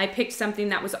 I picked something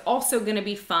that was also going to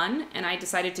be fun, and I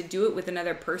decided to do it with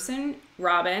another person,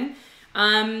 Robin.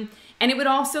 And it would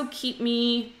also keep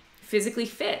me physically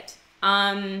fit.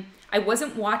 I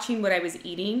wasn't watching what I was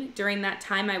eating during that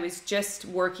time. I was just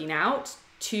working out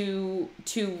to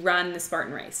run the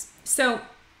Spartan race. So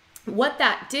what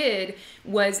that did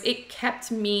was it kept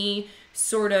me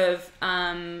sort of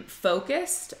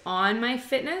focused on my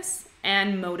fitness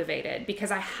and motivated because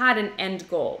I had an end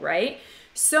goal, right?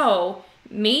 So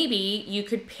maybe you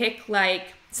could pick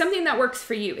like something that works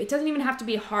for you. It doesn't even have to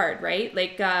be hard, right?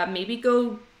 Like maybe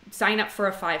go sign up for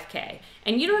a 5K.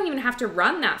 And you don't even have to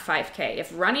run that 5K.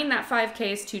 If running that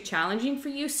 5K is too challenging for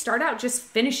you, start out just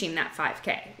finishing that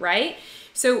 5K, right?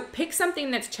 So pick something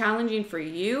that's challenging for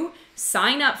you,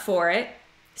 sign up for it,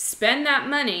 spend that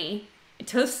money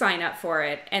to sign up for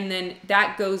it, and then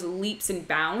that goes leaps and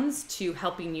bounds to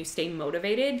helping you stay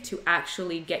motivated to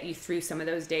actually get you through some of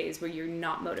those days where you're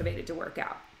not motivated to work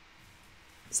out.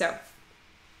 So,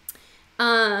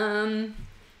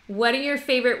 what are your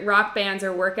favorite rock bands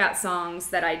or workout songs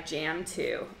that I jam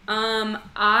to?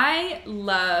 I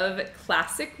love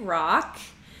classic rock.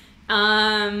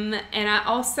 And I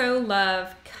also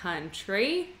love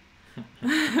country.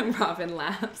 Robin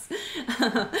laughs.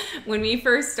 When we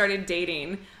first started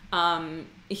dating,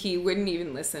 he wouldn't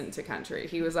even listen to country.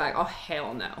 He was like, oh,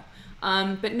 hell no.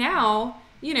 But now,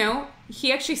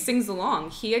 he actually sings along.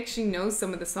 He actually knows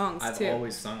some of the songs too. I've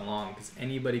always sung along because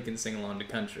anybody can sing along to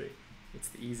country. It's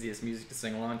the easiest music to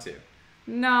sing along to.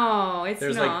 No, it's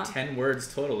There's not. like 10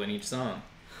 words total in each song.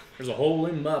 There's a hole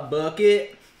in my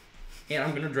bucket, and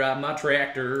I'm going to drive my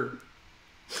tractor.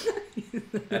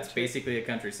 That's basically a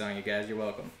country song, you guys. You're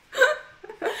welcome.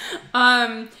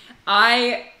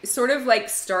 I sort of like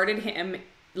started him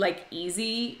like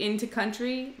easy into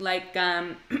country, like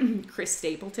Chris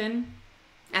Stapleton.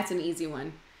 That's an easy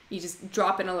one. You just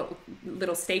drop in a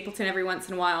little Stapleton every once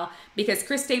in a while because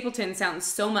Chris Stapleton sounds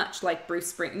so much like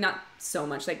not so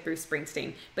much like Bruce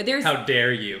Springsteen, but there's... How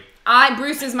dare you?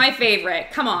 Bruce is my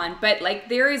favorite. Come on. But like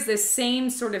there is this same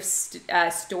sort of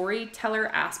storyteller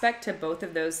aspect to both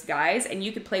of those guys, and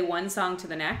you could play one song to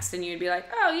the next and you'd be like,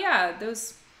 oh yeah,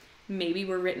 those maybe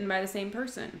were written by the same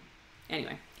person.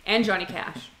 Anyway, and Johnny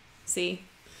Cash. See?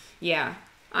 Yeah,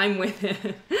 I'm with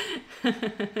it.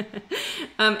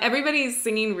 Everybody's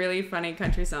singing really funny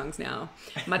country songs now.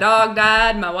 My dog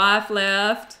died, my wife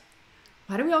left.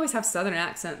 Why do we always have Southern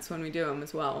accents when we do them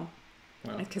as well?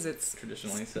 Well, because it's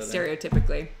traditionally Southern.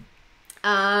 Stereotypically.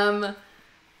 I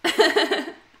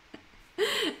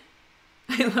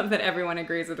love that everyone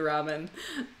agrees with Robin.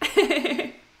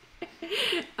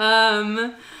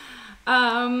 Yes.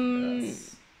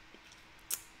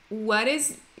 What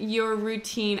is your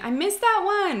routine? I missed that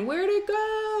one. Where'd it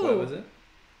go? What was it?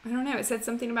 I don't know. It said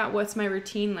something about what's my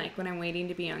routine like when I'm waiting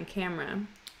to be on camera.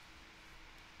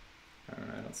 I don't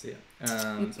know. I don't see it.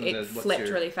 It flipped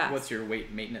really fast. What's your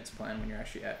weight maintenance plan when you're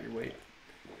actually at your weight?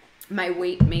 My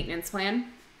weight maintenance plan.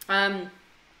 So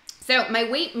my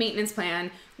weight maintenance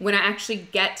plan, when I actually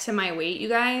get to my weight, you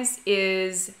guys,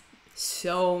 is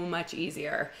so much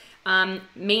easier.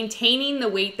 Maintaining the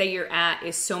weight that you're at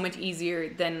is so much easier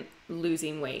than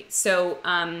losing weight. So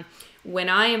when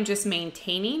I am just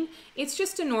maintaining, it's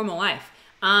just a normal life.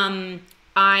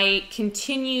 I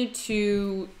continue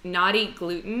to not eat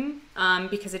gluten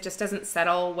because it just doesn't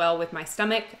settle well with my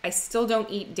stomach. I still don't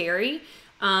eat dairy.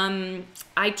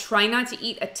 I try not to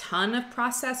eat a ton of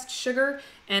processed sugar,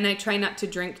 and I try not to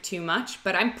drink too much,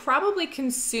 but I'm probably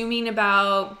consuming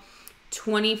about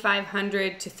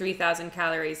 2,500 to 3,000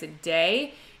 calories a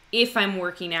day if I'm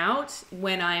working out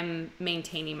when I'm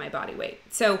maintaining my body weight.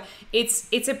 So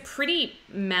it's a pretty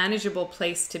manageable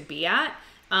place to be at.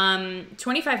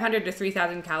 2,500 to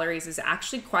 3,000 calories is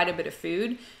actually quite a bit of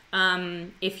food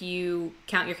if you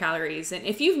count your calories. And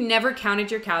if you've never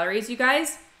counted your calories, you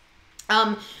guys,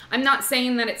 I'm not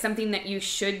saying that it's something that you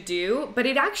should do, but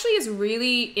it actually is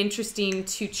really interesting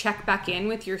to check back in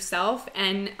with yourself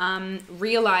and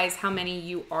realize how many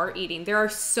you are eating. There are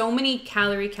so many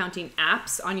calorie counting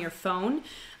apps on your phone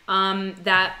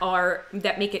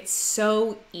that make it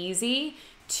so easy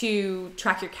to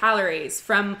track your calories,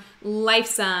 from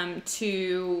Lifesum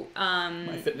to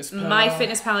MyFitnessPal.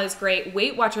 MyFitnessPal is great.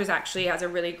 Weight Watchers actually has a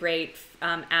really great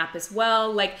app as well.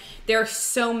 Like, there are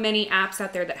so many apps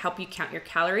out there that help you count your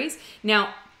calories.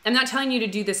 Now, I'm not telling you to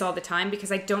do this all the time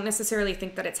because I don't necessarily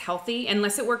think that it's healthy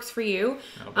unless it works for you.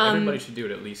 No, but everybody should do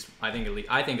it at least. I think at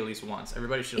least once.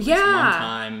 Everybody should at least one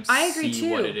time I agree see too.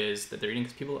 what it is that they're eating,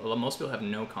 because most people have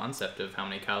no concept of how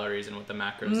many calories and what the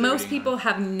macros. Most people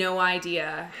have no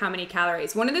idea how many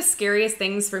calories. One of the scariest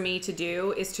things for me to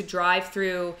do is to drive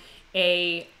through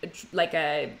a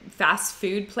fast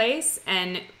food place,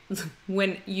 and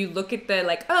when you look at the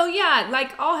oh yeah,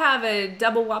 I'll have a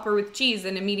double Whopper with cheese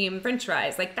and a medium French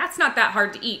fries, that's not that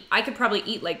hard to eat. I could probably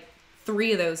eat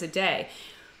 3 of those a day.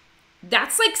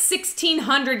 That's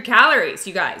 1,600 calories,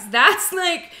 you guys. That's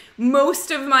most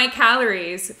of my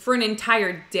calories for an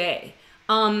entire day.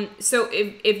 So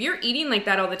if you're eating like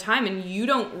that all the time and you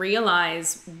don't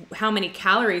realize how many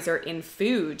calories are in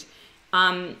food,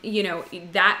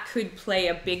 that could play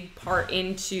a big part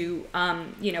into,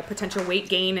 potential weight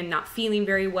gain and not feeling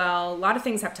very well. A lot of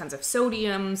things have tons of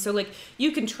sodium. So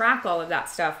you can track all of that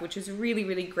stuff, which is really,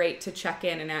 really great to check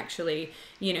in and actually,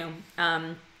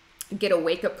 get a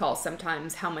wake-up call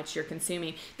sometimes how much you're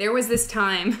consuming. There was this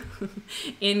time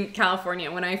in California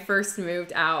when I first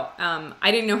moved out, I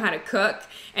didn't know how to cook,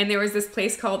 and there was this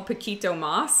place called Paquito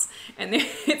Mas, and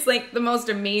it's the most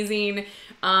amazing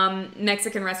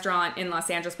Mexican restaurant in Los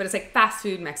Angeles, but it's fast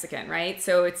food Mexican, right?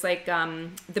 So it's the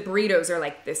burritos are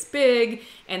this big,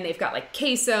 and they've got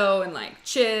queso and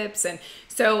chips, and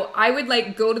so I would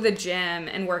go to the gym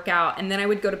and work out, and then I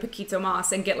would go to Paquito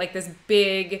Mas and get this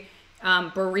big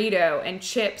burrito and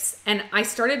chips, and I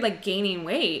started gaining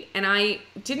weight, and I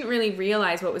didn't really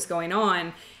realize what was going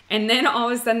on. And then all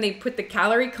of a sudden they put the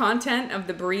calorie content of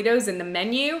the burritos in the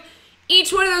menu.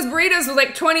 Each one of those burritos was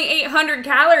 2,800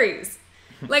 calories.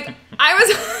 I was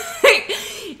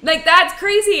that's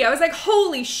crazy. I was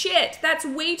holy shit, that's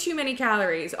way too many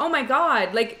calories. Oh my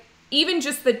God. Even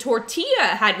just the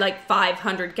tortilla had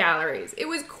 500 calories. It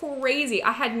was crazy.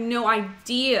 I had no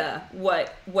idea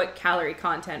what calorie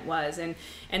content was. And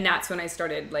that's when I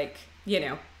started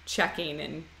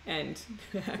checking and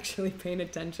actually paying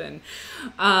attention.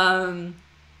 Yeah.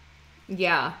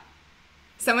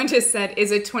 Someone just said,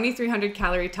 is a 2,300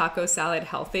 calorie taco salad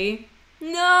healthy?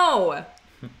 No.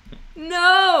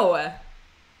 No.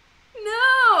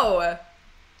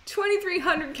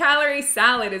 2,300 calorie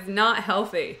salad is not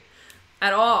healthy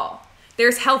at all.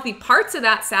 There's healthy parts of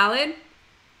that salad,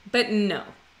 but no,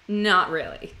 not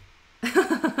really.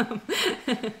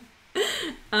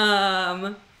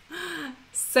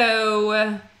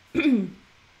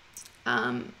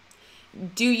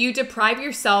 Do you deprive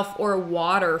yourself or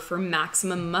water for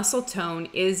maximum muscle tone?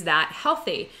 Is that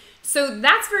healthy? So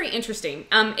that's very interesting.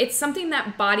 It's something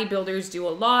that bodybuilders do a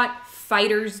lot.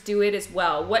 fighters do it as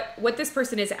well. What this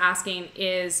person is asking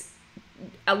is,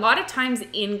 a lot of times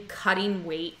in cutting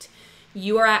weight,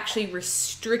 you are actually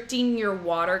restricting your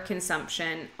water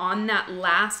consumption on that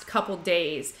last couple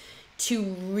days to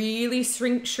really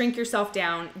shrink yourself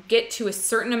down, get to a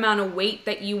certain amount of weight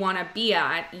that you want to be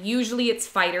at. Usually it's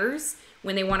fighters.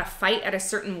 When they want to fight at a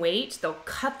certain weight, they'll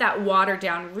cut that water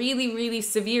down really, really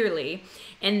severely.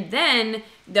 And then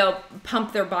they'll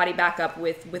pump their body back up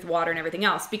with water and everything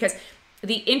else. Because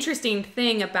the interesting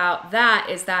thing about that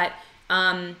is that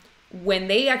when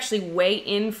they actually weigh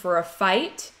in for a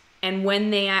fight and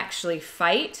when they actually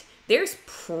fight, there's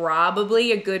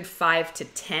probably a good 5 to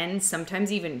 10,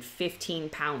 sometimes even 15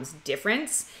 pounds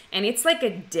difference. And it's like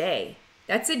a day.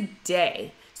 That's a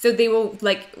day. So they will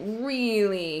like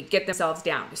really get themselves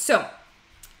down. So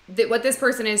what this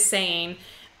person is saying,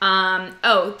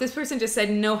 this person just said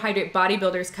no hydrate,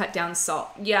 bodybuilders cut down salt.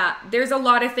 Yeah, there's a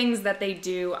lot of things that they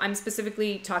do. I'm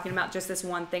specifically talking about just this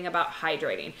one thing about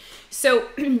hydrating. So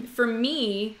for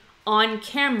me on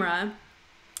camera,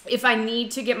 if I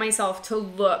need to get myself to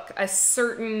look a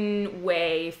certain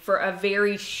way for a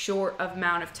very short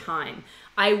amount of time,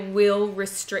 I will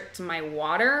restrict my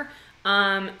water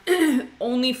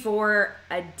only for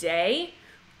a day.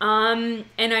 And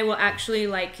I will actually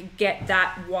like get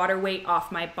that water weight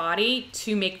off my body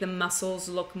to make the muscles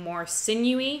look more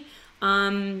sinewy.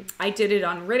 I did it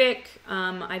on Riddick.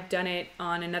 I've done it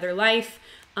on Another Life.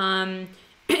 I'm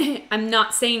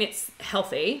not saying it's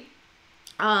healthy.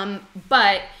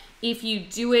 But if you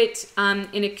do it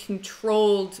in a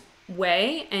controlled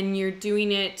way and you're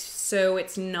doing it so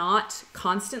it's not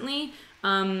constantly,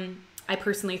 I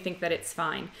personally think that it's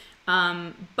fine.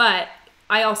 But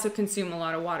I also consume a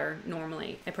lot of water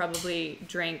normally. I probably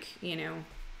drink,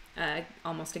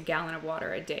 almost a gallon of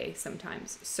water a day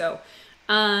sometimes. So,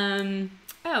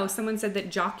 someone said that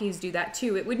jockeys do that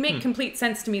too. It would make complete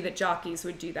sense to me that jockeys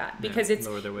would do that because it's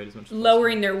lower their weight as much as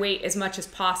lowering their weight as much as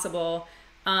possible.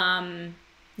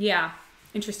 Yeah,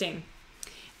 interesting.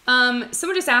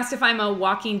 Someone just asked if I'm a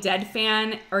Walking Dead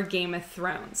fan or Game of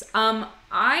Thrones.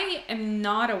 I am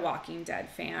not a Walking Dead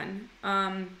fan.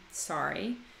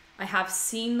 Sorry. I have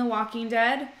seen The Walking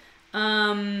Dead.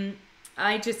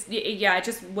 It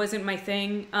just wasn't my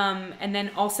thing. And then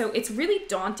also it's really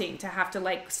daunting to have to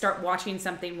like start watching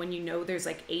something when you know there's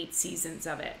like 8 seasons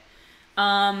of it.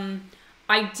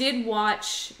 I did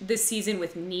watch this season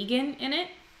with Negan in it.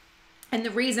 And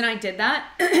the reason I did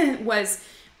that was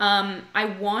I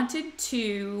wanted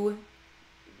to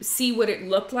see what it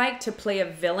looked like to play a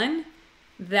villain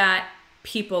that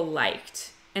people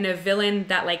liked and a villain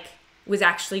that like was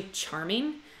actually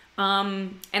charming.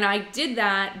 And I did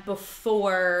that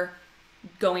before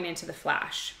going into The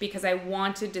Flash because I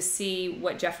wanted to see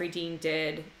what Jeffrey Dean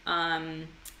did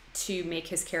to make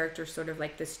his character sort of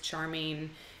like this charming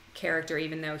character,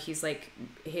 even though he's like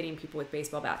hitting people with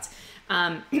baseball bats.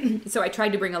 So I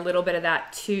tried to bring a little bit of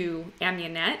that to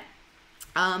Amunet,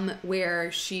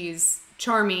 where she's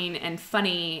charming and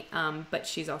funny, but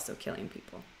she's also killing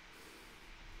people.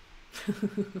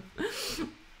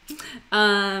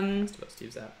 That's about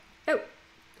Steve's app. Oh.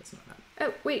 That's not that.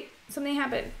 Oh, wait, something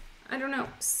happened. I don't know.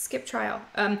 Skip trial.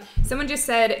 Someone just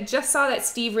said, just saw that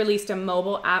Steve released a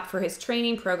mobile app for his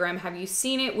training program. Have you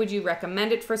seen it? Would you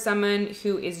recommend it for someone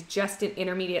who is just an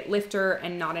intermediate lifter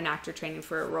and not an actor training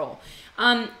for a role?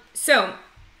 So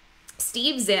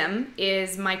Steve Zim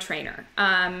is my trainer.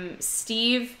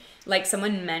 Steve, like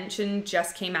someone mentioned,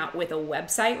 just came out with a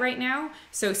website right now.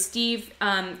 So Steve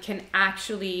can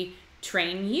actually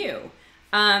train you.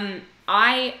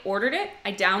 I ordered it.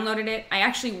 I downloaded it. I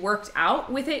actually worked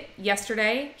out with it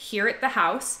yesterday here at the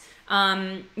house.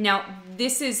 Now,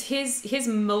 this is his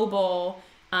mobile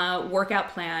workout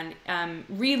plan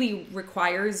really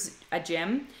requires a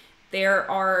gym. There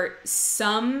are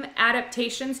some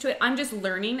adaptations to it. I'm just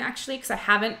learning, actually, because I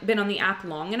haven't been on the app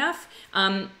long enough.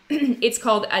 It's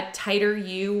called a Tighter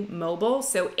U Mobile,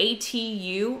 so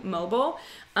ATU Mobile.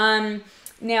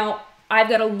 Now, I've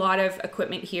got a lot of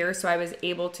equipment here, so I was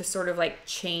able to sort of like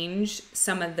change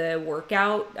some of the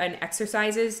workout and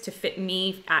exercises to fit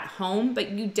me at home,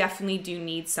 but you definitely do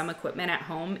need some equipment at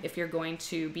home if you're going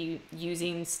to be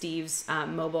using Steve's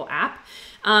mobile app.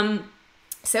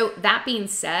 So that being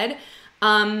said,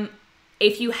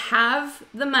 if you have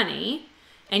the money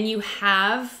and you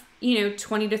have,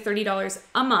 $20 to $30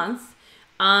 a month,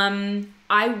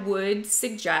 I would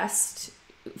suggest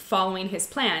following his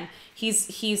plan.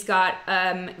 He's got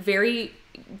very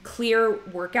clear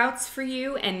workouts for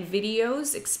you and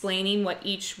videos explaining what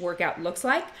each workout looks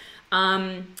like.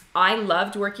 I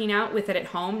loved working out with it at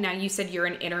home. Now, you said you're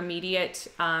an intermediate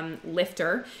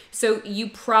lifter, so you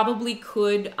probably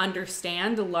could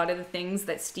understand a lot of the things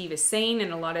that Steve is saying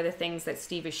and a lot of the things that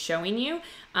Steve is showing you.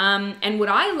 And what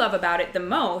I love about it the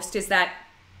most is that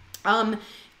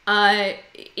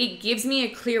it gives me a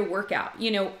clear workout.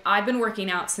 You know, I've been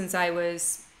working out since I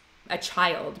was a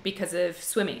child because of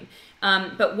swimming.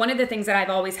 But one of the things that I've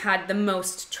always had the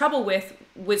most trouble with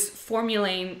was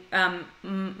formulating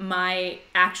my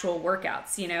actual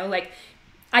workouts. You know, like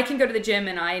I can go to the gym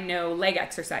and I know leg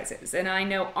exercises and I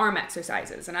know arm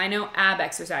exercises and I know ab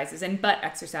exercises and butt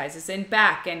exercises and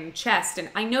back and chest, and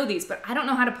I know these, but I don't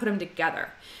know how to put them together.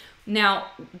 Now,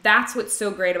 that's what's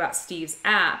so great about Steve's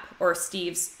app or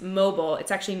Steve's mobile.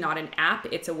 It's actually not an app,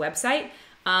 it's a website,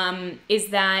 is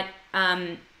that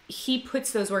he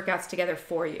puts those workouts together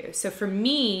for you. So for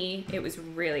me, it was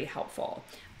really helpful.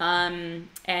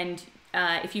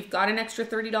 If you've got an extra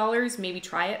 $30, maybe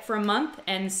try it for a month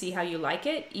and see how you like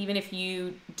it. Even if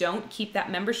you don't keep that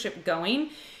membership going,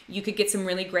 you could get some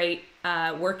really great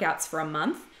workouts for a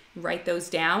month, write those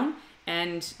down,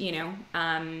 and, you know,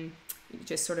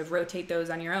 just sort of rotate those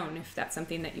on your own if that's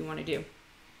something that you want to do.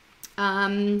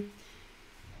 I'm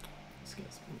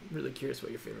really curious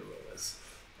what your favorite role is.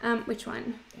 Which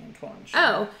one? Antoine.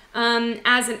 Oh,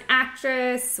 as an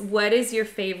actress, what is your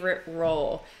favorite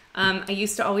role? I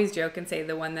used to always joke and say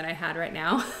the one that I had right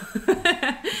now.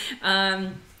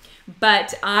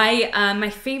 But my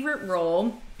favorite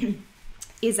role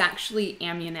is actually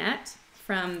Amunet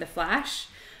from The Flash.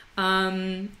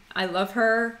 I love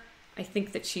her. I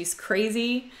think that she's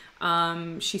crazy.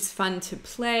 She's fun to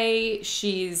play.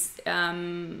 She's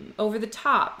over the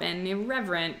top and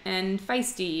irreverent and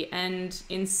feisty and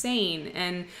insane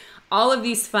and all of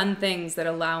these fun things that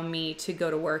allow me to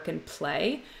go to work and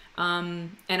play.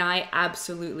 And I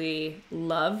absolutely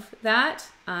love that.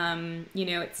 You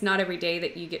know, it's not every day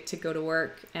that you get to go to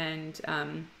work and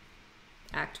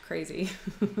act crazy.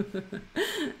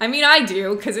 I mean, I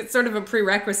do, because it's sort of a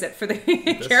prerequisite for the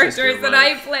characters that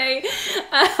I play.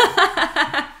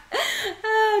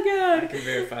 Oh, God. I can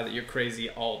verify that you're crazy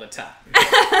all the time.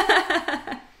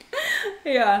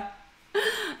 Yeah.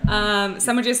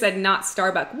 Someone just said not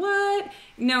Starbuck. What?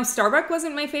 No, Starbuck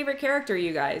wasn't my favorite character,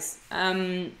 you guys.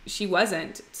 She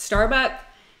wasn't. Starbuck,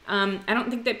 I don't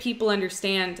think that people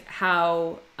understand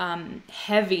how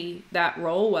heavy that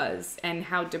role was and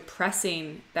how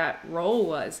depressing that role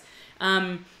was.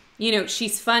 You know,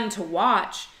 she's fun to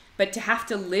watch, but to have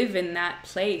to live in that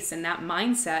place and that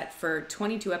mindset for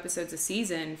 22 episodes a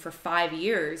season for 5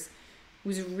 years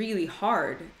was really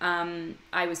hard.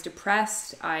 I was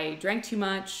depressed. I drank too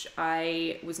much.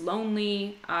 I was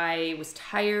lonely. I was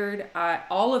tired.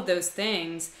 All of those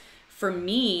things for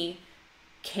me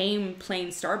came playing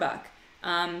Starbuck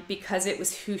because it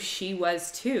was who she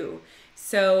was too.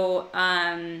 So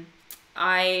I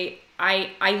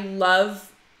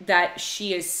love that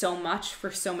she is so much for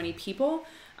so many people.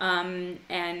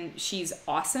 And she's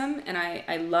awesome, and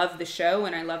I love the show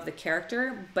and I love the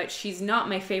character, but she's not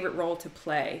my favorite role to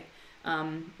play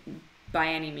by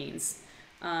any means.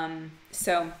 Next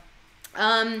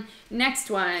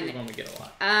one. This one we get a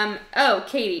lot.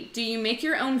 Katie, do you make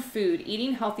your own food?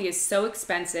 Eating healthy is so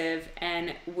expensive,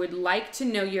 and would like to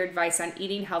know your advice on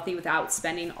eating healthy without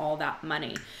spending all that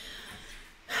money.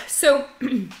 So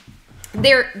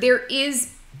there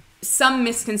is some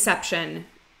misconception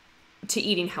to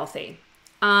eating healthy.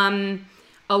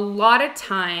 A lot of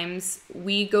times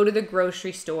we go to the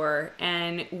grocery store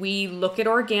and we look at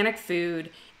organic food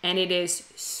and it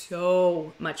is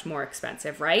so much more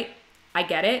expensive, right? I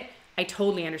get it. I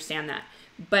totally understand that.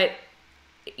 But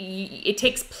it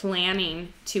takes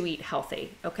planning to eat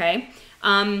healthy, okay?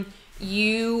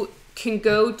 You can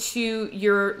go to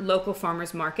your local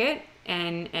farmer's market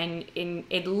and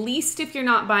at least if you're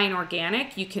not buying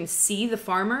organic, you can see the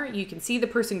farmer, you can see the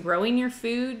person growing your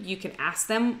food, you can ask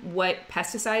them what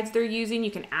pesticides they're using,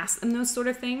 you can ask them those sort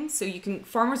of things. So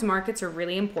farmers markets are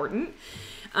really important.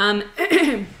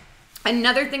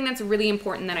 Another thing that's really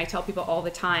important that I tell people all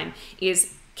the time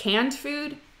is canned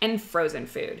food and frozen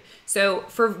food. So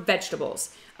for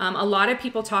vegetables, a lot of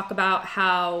people talk about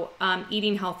how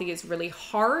eating healthy is really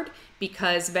hard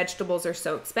because vegetables are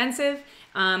so expensive.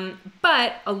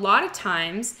 But a lot of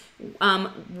times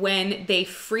when they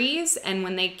freeze and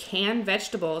when they can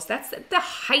vegetables, that's the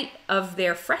height of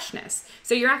their freshness.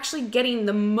 So you're actually getting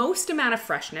the most amount of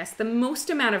freshness, the most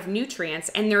amount of nutrients,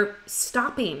 and they're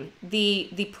stopping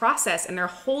the process, and they're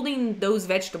holding those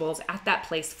vegetables at that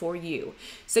place for you.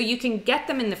 So you can get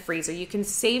them in the freezer. You can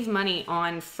save money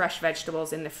on fresh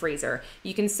vegetables in the freezer.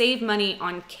 You can save money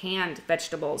on canned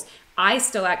vegetables. I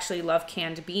still actually love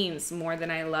canned beans more than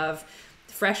I love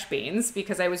fresh beans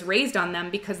because I was raised on them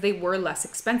because they were less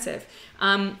expensive.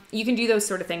 You can do those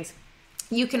sort of things.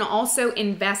 You can also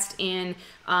invest in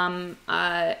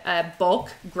a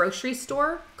bulk grocery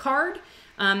store card.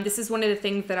 This is one of the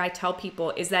things that I tell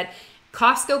people is that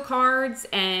Costco cards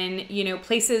and,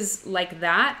 places like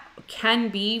that can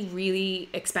be really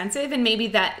expensive, and maybe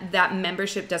that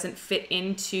membership doesn't fit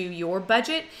into your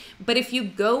budget. But if you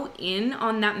go in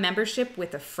on that membership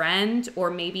with a friend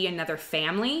or maybe another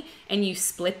family and you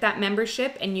split that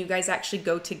membership and you guys actually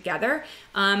go together,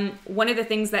 one of the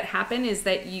things that happen is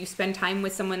that you spend time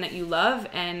with someone that you love,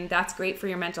 and that's great for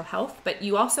your mental health. But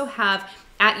you also have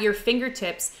at your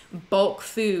fingertips bulk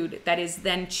food that is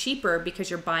then cheaper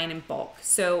because you're buying in bulk.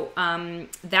 So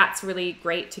that's really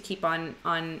great to keep on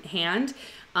hand.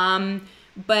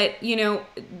 But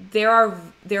there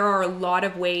are a lot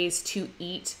of ways to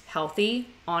eat healthy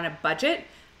on a budget.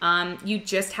 You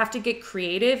just have to get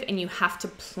creative, and you have to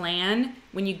plan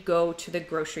when you go to the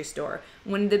grocery store.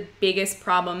 One of the biggest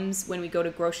problems when we go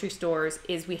to grocery stores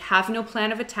is we have no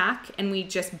plan of attack and we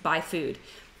just buy food.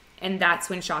 And that's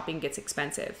when shopping gets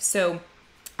expensive. So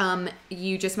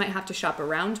you just might have to shop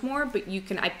around more, but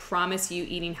I promise you,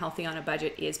 eating healthy on a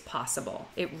budget is possible.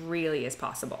 It really is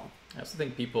possible. I also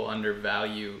think people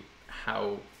undervalue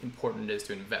how important it is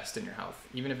to invest in your health.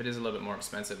 Even if it is a little bit more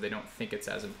expensive, they don't think it's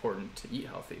as important to eat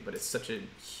healthy, but it's such a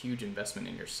huge investment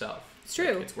in yourself. It's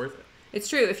true. It's worth it. It's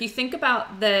true. If you think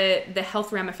about the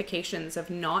health ramifications of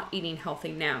not eating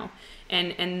healthy now,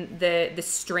 and the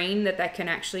strain that can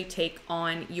actually take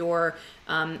on your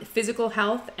physical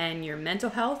health and your mental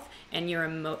health and your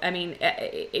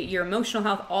emotional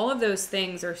health, all of those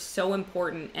things are so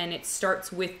important. And it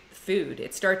starts with food.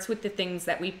 It starts with the things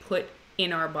that we put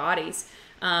in our bodies.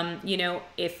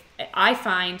 If I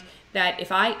find that if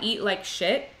I eat like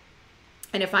shit,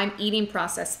 and if I'm eating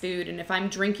processed food, and if I'm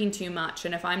drinking too much,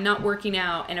 and if I'm not working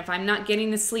out, and if I'm not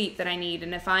getting the sleep that I need,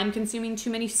 and if I'm consuming too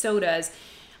many sodas,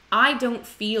 I don't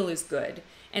feel as good.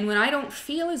 And when I don't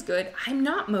feel as good, I'm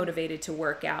not motivated to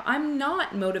work out. I'm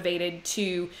not motivated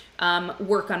to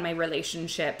work on my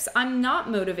relationships. I'm not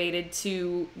motivated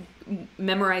to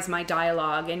memorize my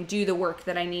dialogue and do the work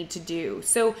that I need to do.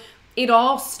 So it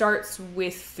all starts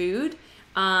with food.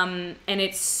 And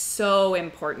it's so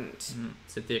important.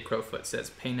 Cynthia Crowfoot says,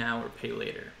 "Pay now or pay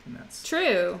later," and that's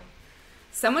true.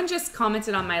 Someone just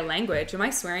commented on my language. Am I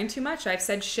swearing too much? I've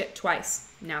said shit twice,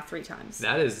 now 3 times.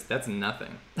 That's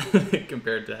nothing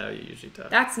compared to how you usually talk.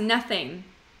 That's nothing,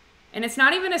 and it's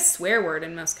not even a swear word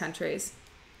in most countries.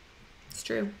 It's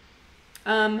true.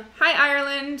 Hi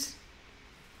Ireland.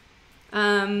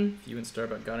 If you and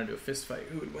Starbuck got into a fist fight,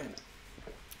 who would win?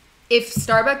 If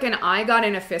Starbuck and I got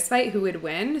in a fist fight, who would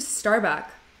win? Starbuck.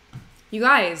 You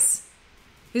guys,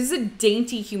 this is a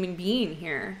dainty human being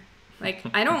here. Like,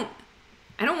 I don't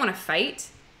want to fight.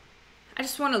 I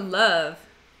just want to love.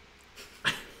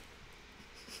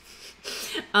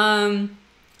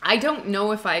 I don't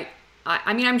know if I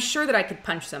mean, I'm sure that I could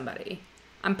punch somebody.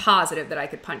 I'm positive that I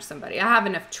could punch somebody. I have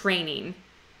enough training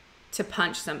to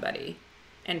punch somebody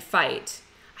and fight.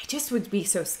 I just would be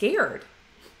so scared.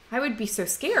 I would be so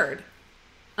scared.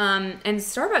 And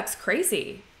Starbuck's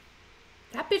crazy.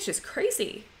 That bitch is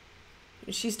crazy.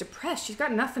 She's depressed. She's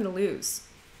got nothing to lose.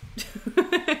 Do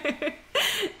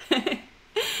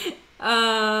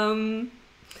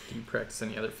you practice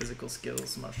any other physical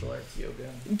skills, martial arts, yoga?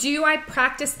 Do I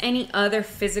practice any other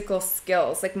physical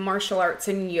skills like martial arts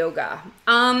and yoga?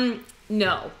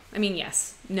 No. I mean,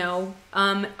 yes. No.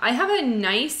 I have a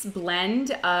nice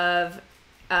blend of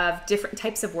different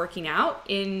types of working out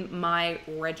in my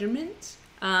regiment.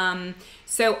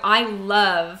 So I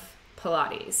love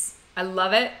Pilates. I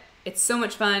love it. It's so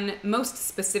much fun. Most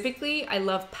specifically, I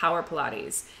love power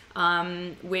Pilates,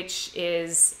 which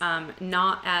is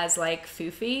not as like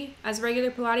foofy as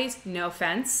regular Pilates. No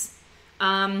offense.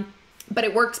 But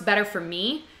it works better for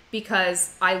me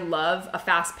because I love a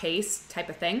fast pace type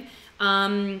of thing.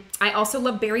 I also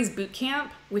love Barry's Boot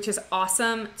Camp, which is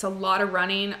awesome. It's a lot of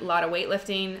running, a lot of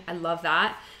weightlifting. I love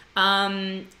that.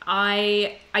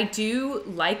 I do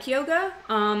like yoga.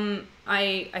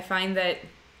 I find that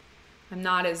I'm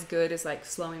not as good as like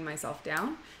slowing myself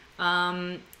down.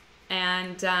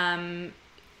 And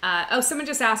Someone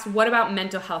just asked, what about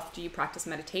mental health? Do you practice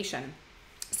meditation?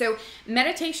 So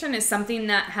meditation is something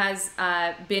that has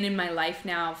been in my life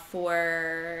now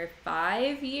for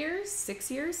 5 years,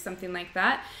 6 years, something like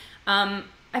that.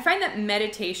 I find that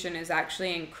meditation is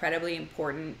actually incredibly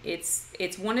important.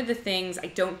 It's one of the things, I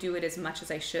don't do it as much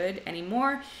as I should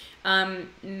anymore.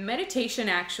 Meditation,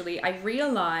 actually, I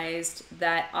realized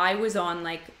that I was on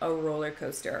like a roller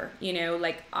coaster,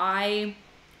 like I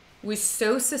was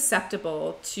so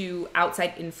susceptible to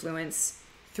outside influence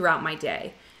throughout my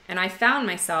day. And I found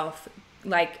myself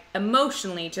like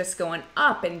emotionally just going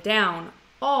up and down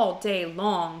all day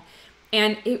long.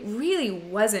 And it really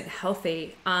wasn't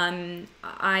healthy.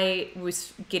 I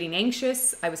was getting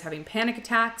anxious. I was having panic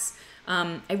attacks.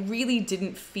 I really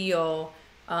didn't feel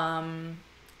calm.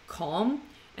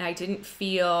 And I didn't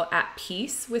feel at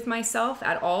peace with myself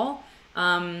at all.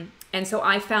 And so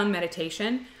I found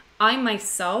meditation. I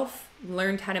myself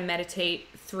learned how to meditate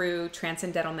through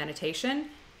transcendental meditation.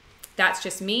 That's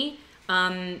just me.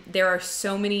 There are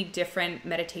so many different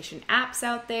meditation apps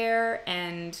out there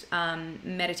and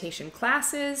meditation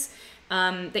classes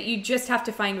that you just have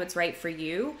to find what's right for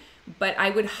you. But I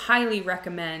would highly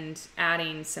recommend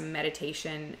adding some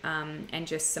meditation and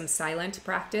just some silent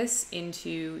practice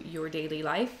into your daily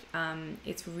life.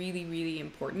 It's really, really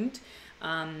important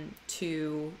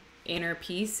to inner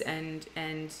peace and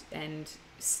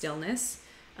stillness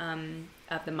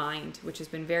of the mind, which has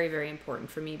been very, very important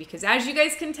for me because, as you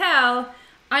guys can tell,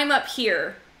 I'm up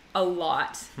here a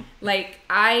lot. Like,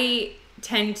 I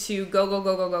tend to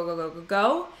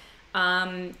go.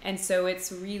 And so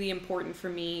it's really important for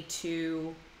me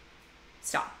to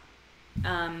stop.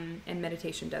 And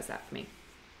meditation does that for me.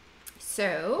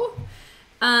 So,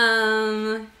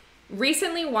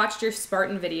 recently watched your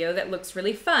Spartan video that looks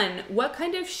really fun. What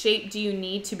kind of shape do you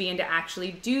need to be in to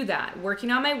actually do that?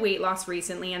 Working on my weight loss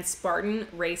recently, and Spartan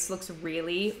race looks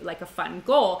really like a fun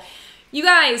goal. You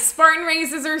guys, Spartan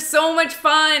races are so much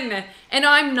fun, and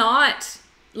I'm not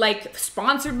like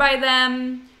sponsored by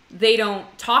them. They don't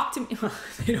talk to me.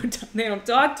 They don't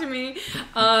talk to me.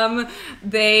 I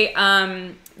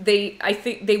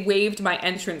think they waived my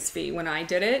entrance fee when I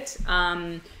did it.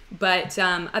 But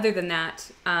other than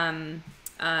that, I'm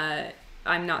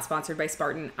not sponsored by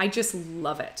Spartan. I just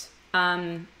love it.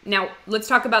 Now, let's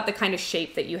talk about the kind of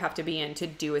shape that you have to be in to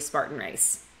do a Spartan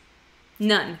race.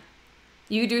 None.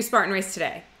 You could do a Spartan race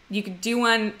today. You could do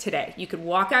one today. You could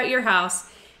walk out your house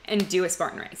and do a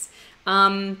Spartan race.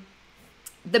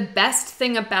 The best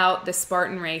thing about the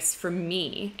Spartan race for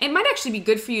me, it might actually be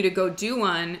good for you to go do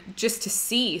one just to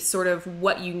see sort of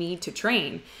what you need to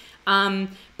train.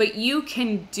 But you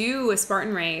can do a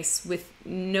Spartan race with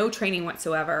no training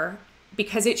whatsoever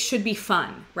because it should be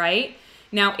fun, right?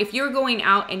 Now, if you're going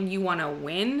out and you want to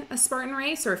win a Spartan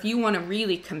race, or if you want to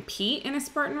really compete in a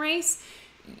Spartan race,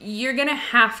 you're going to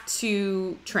have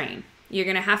to train. You're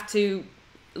going to have to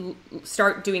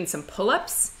start doing some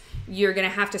pull-ups. You're going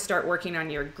to have to start working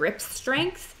on your grip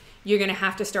strength. You're going to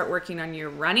have to start working on your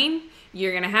running.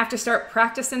 You're going to have to start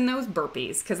practicing those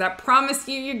burpees because I promise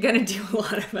you're going to do a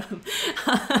lot of them.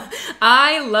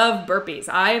 I love burpees.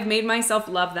 I have made myself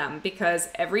love them because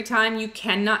every time you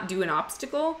cannot do an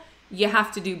obstacle, you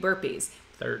have to do burpees.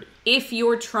 30. If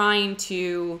you're trying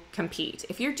to compete,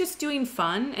 if you're just doing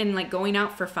fun and like going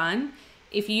out for fun,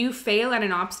 if you fail at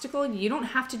an obstacle, you don't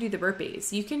have to do the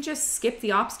burpees. You can just skip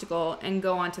the obstacle and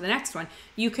go on to the next one.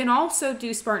 You can also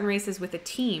do Spartan races with a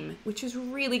team, which is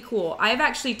really cool. I've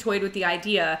actually toyed with the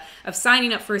idea of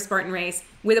signing up for a Spartan race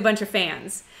with a bunch of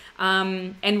fans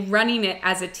and running it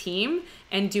as a team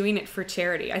and doing it for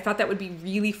charity. I thought that would be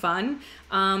really fun.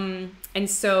 And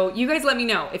so you guys let me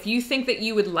know if you think that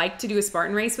you would like to do a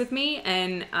Spartan race with me,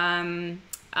 and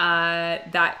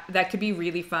that could be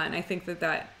really fun. I think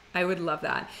that I would love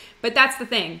that. But that's the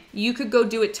thing. You could go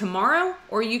do it tomorrow,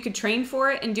 or you could train for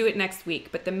it and do it next week.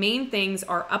 But the main things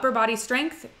are upper body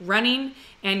strength, running,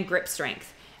 and grip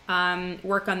strength.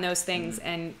 Work on those things,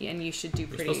 and you should do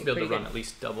pretty good. You're supposed to be able to run at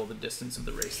least double the distance of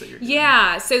the race that you're doing.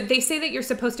 Yeah, so they say that you're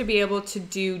supposed to be able to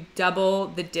do double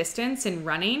the distance in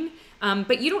running.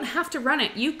 But you don't have to run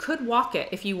it. You could walk it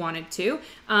if you wanted to.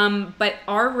 But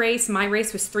my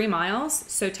race was 3 miles.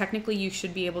 So technically you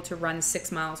should be able to run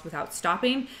 6 miles without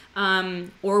stopping,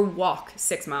 or walk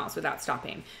 6 miles without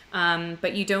stopping.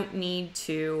 But you don't need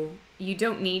to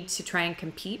try and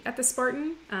compete at the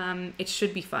Spartan. It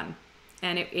should be fun.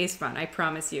 And it is fun. I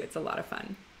promise you, it's a lot of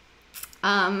fun.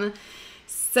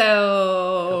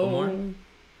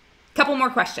 Couple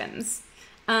more questions.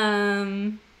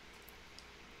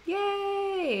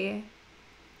 Yay!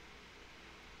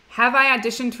 Have I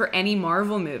auditioned for any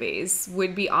Marvel movies?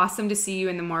 Would be awesome to see you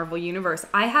in the Marvel universe.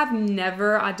 I have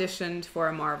never auditioned for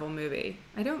a Marvel movie.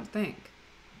 I don't think.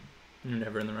 You're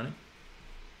never in the running?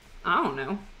 I don't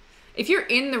know. If you're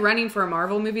in the running for a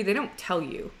Marvel movie, they don't tell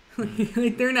you.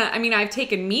 Like they're not. I mean, I've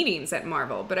taken meetings at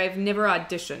Marvel, but I've never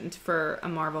auditioned for a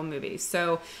Marvel movie.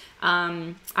 So,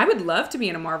 I would love to be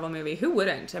in a Marvel movie. Who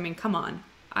wouldn't? I mean, come on.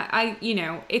 I you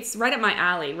know, it's right up my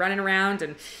alley. Running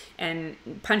around and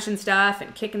punching stuff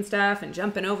and kicking stuff and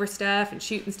jumping over stuff and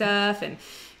shooting stuff and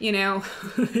you know,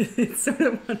 it's sort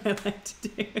of what I like to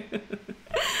do.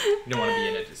 You don't want to be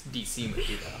in a just DC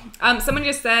movie though. Someone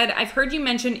just said, I've heard you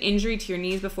mention injury to your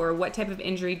knees before. What type of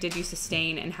injury did you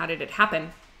sustain and how did it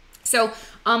happen? So,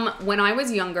 when I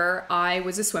was younger, I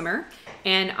was a swimmer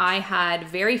and I had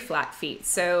very flat feet.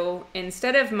 So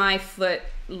instead of my foot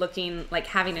looking like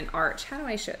having an arch, how do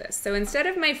I show this? So instead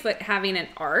of my foot having an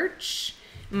arch,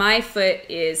 my foot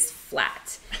is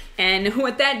flat. And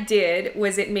what that did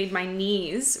was it made my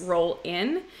knees roll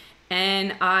in.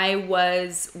 And I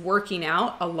was working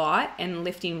out a lot and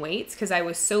lifting weights because I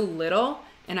was so little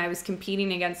and I was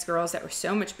competing against girls that were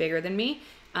so much bigger than me.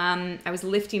 I was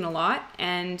lifting a lot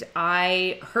and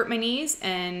I hurt my knees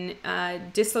and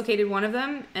dislocated one of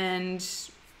them, and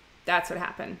that's what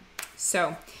happened.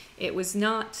 So it was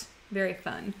not very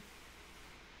fun.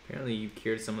 Apparently you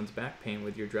cured someone's back pain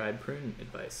with your dried prune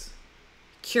advice.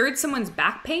 Cured someone's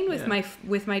back pain with Yeah.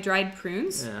 my dried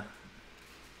prunes? Yeah.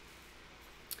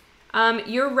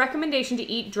 Your recommendation to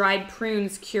eat dried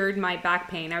prunes cured my back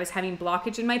pain. I was having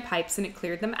blockage in my pipes and it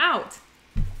cleared them out.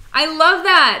 I love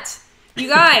that. You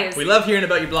guys. We love hearing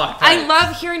about your block. I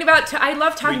love hearing about, I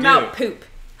love talking about poop.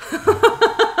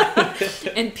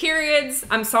 And periods.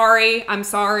 I'm sorry.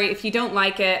 If you don't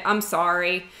like it, I'm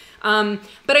sorry.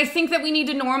 But I think that we need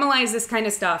to normalize this kind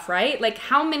of stuff, right? Like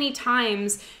how many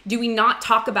times do we not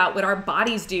talk about what our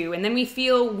bodies do? And then we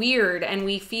feel weird and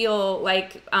we feel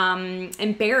like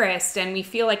embarrassed and we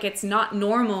feel like it's not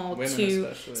normal Women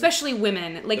especially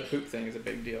women. Like the poop thing is a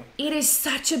big deal. it is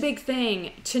such a big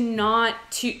thing to not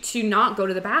go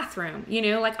to the bathroom. You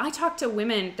know, like I talk to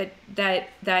women that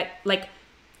like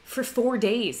for 4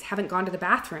 days haven't gone to the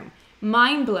bathroom.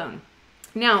 Mind blown.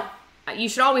 Now, you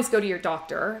should always go to your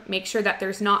doctor. Make sure that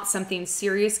there's not something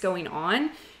serious going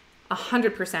on.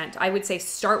 100%. I would say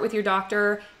start with your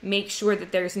doctor. Make sure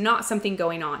that there's not something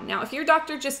going on. Now, if your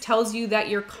doctor just tells you that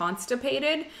you're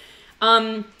constipated,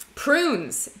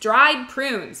 prunes, dried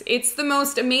prunes, it's the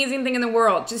most amazing thing in the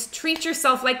world. Just treat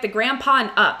yourself like the grandpa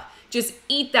and up. Just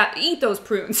eat those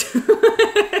prunes.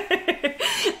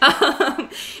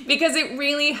 Because it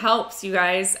really helps, you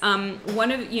guys.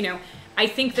 I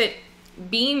think that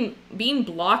being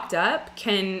blocked up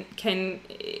can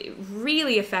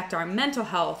really affect our mental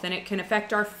health, and it can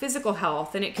affect our physical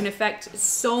health, and it can affect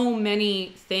so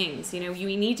many things. You know,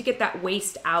 you need to get that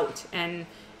waste out. And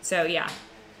so, yeah.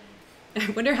 I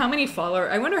wonder how many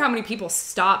people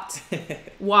stopped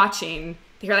watching.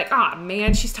 They're like, oh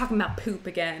man, she's talking about poop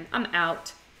again. I'm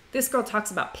out. This girl talks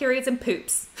about periods and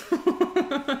poops.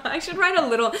 I should write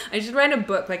a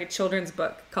book, like a children's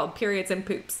book called Periods and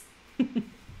Poops. All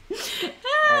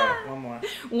right, one more.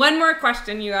 One more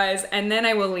question, you guys, and then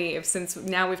I will leave since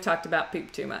now we've talked about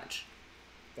poop too much.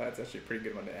 That's actually a pretty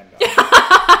good one to end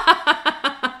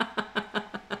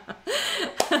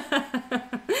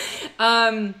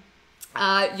on.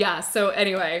 Yeah, so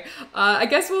anyway, I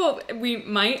guess we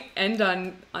might end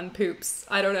on poops.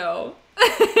 I don't know.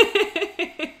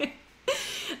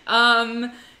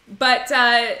 But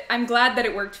I'm glad that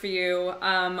it worked for you.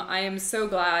 I am so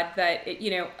glad that,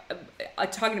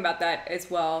 talking about that as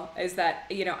well, is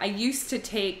that, I used to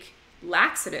take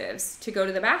laxatives to go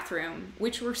to the bathroom,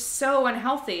 which were so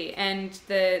unhealthy, and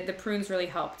the prunes really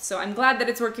helped. So I'm glad that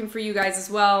it's working for you guys as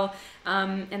well,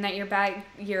 and that your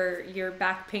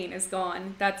back pain is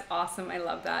gone. That's awesome. I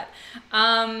love that.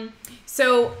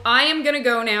 So I am gonna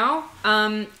go now.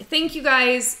 Thank you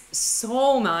guys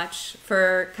so much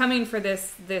for coming for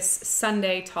this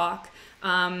Sunday talk.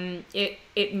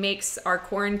 It makes our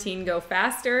quarantine go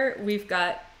faster. We've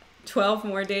got 12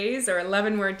 more days or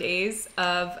 11 more days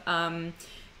of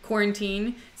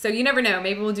quarantine. So you never know.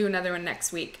 Maybe we'll do another one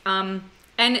next week. And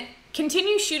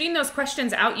continue shooting those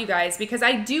questions out, you guys, because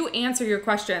I do answer your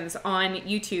questions on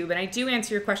YouTube, and I do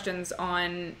answer your questions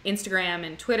on Instagram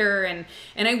and Twitter, and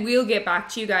I will get back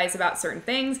to you guys about certain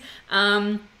things.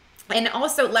 And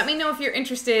also, let me know if you're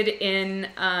interested in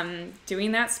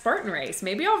doing that Spartan race.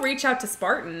 Maybe I'll reach out to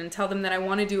Spartan and tell them that I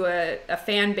want to do a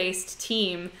fan-based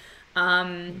team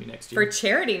for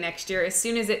charity next year, as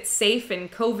soon as it's safe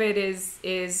and COVID is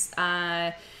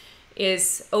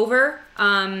over.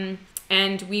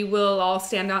 And we will all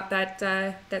stand out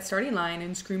that starting line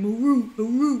and scream, "Aroo,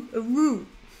 aroo, aroo."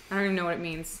 I don't even know what it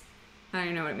means.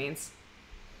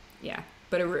 Yeah,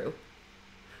 but aroo.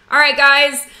 All right,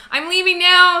 guys, I'm leaving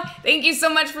now. Thank you so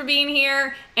much for being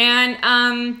here.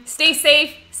 And stay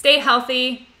safe, stay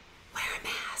healthy.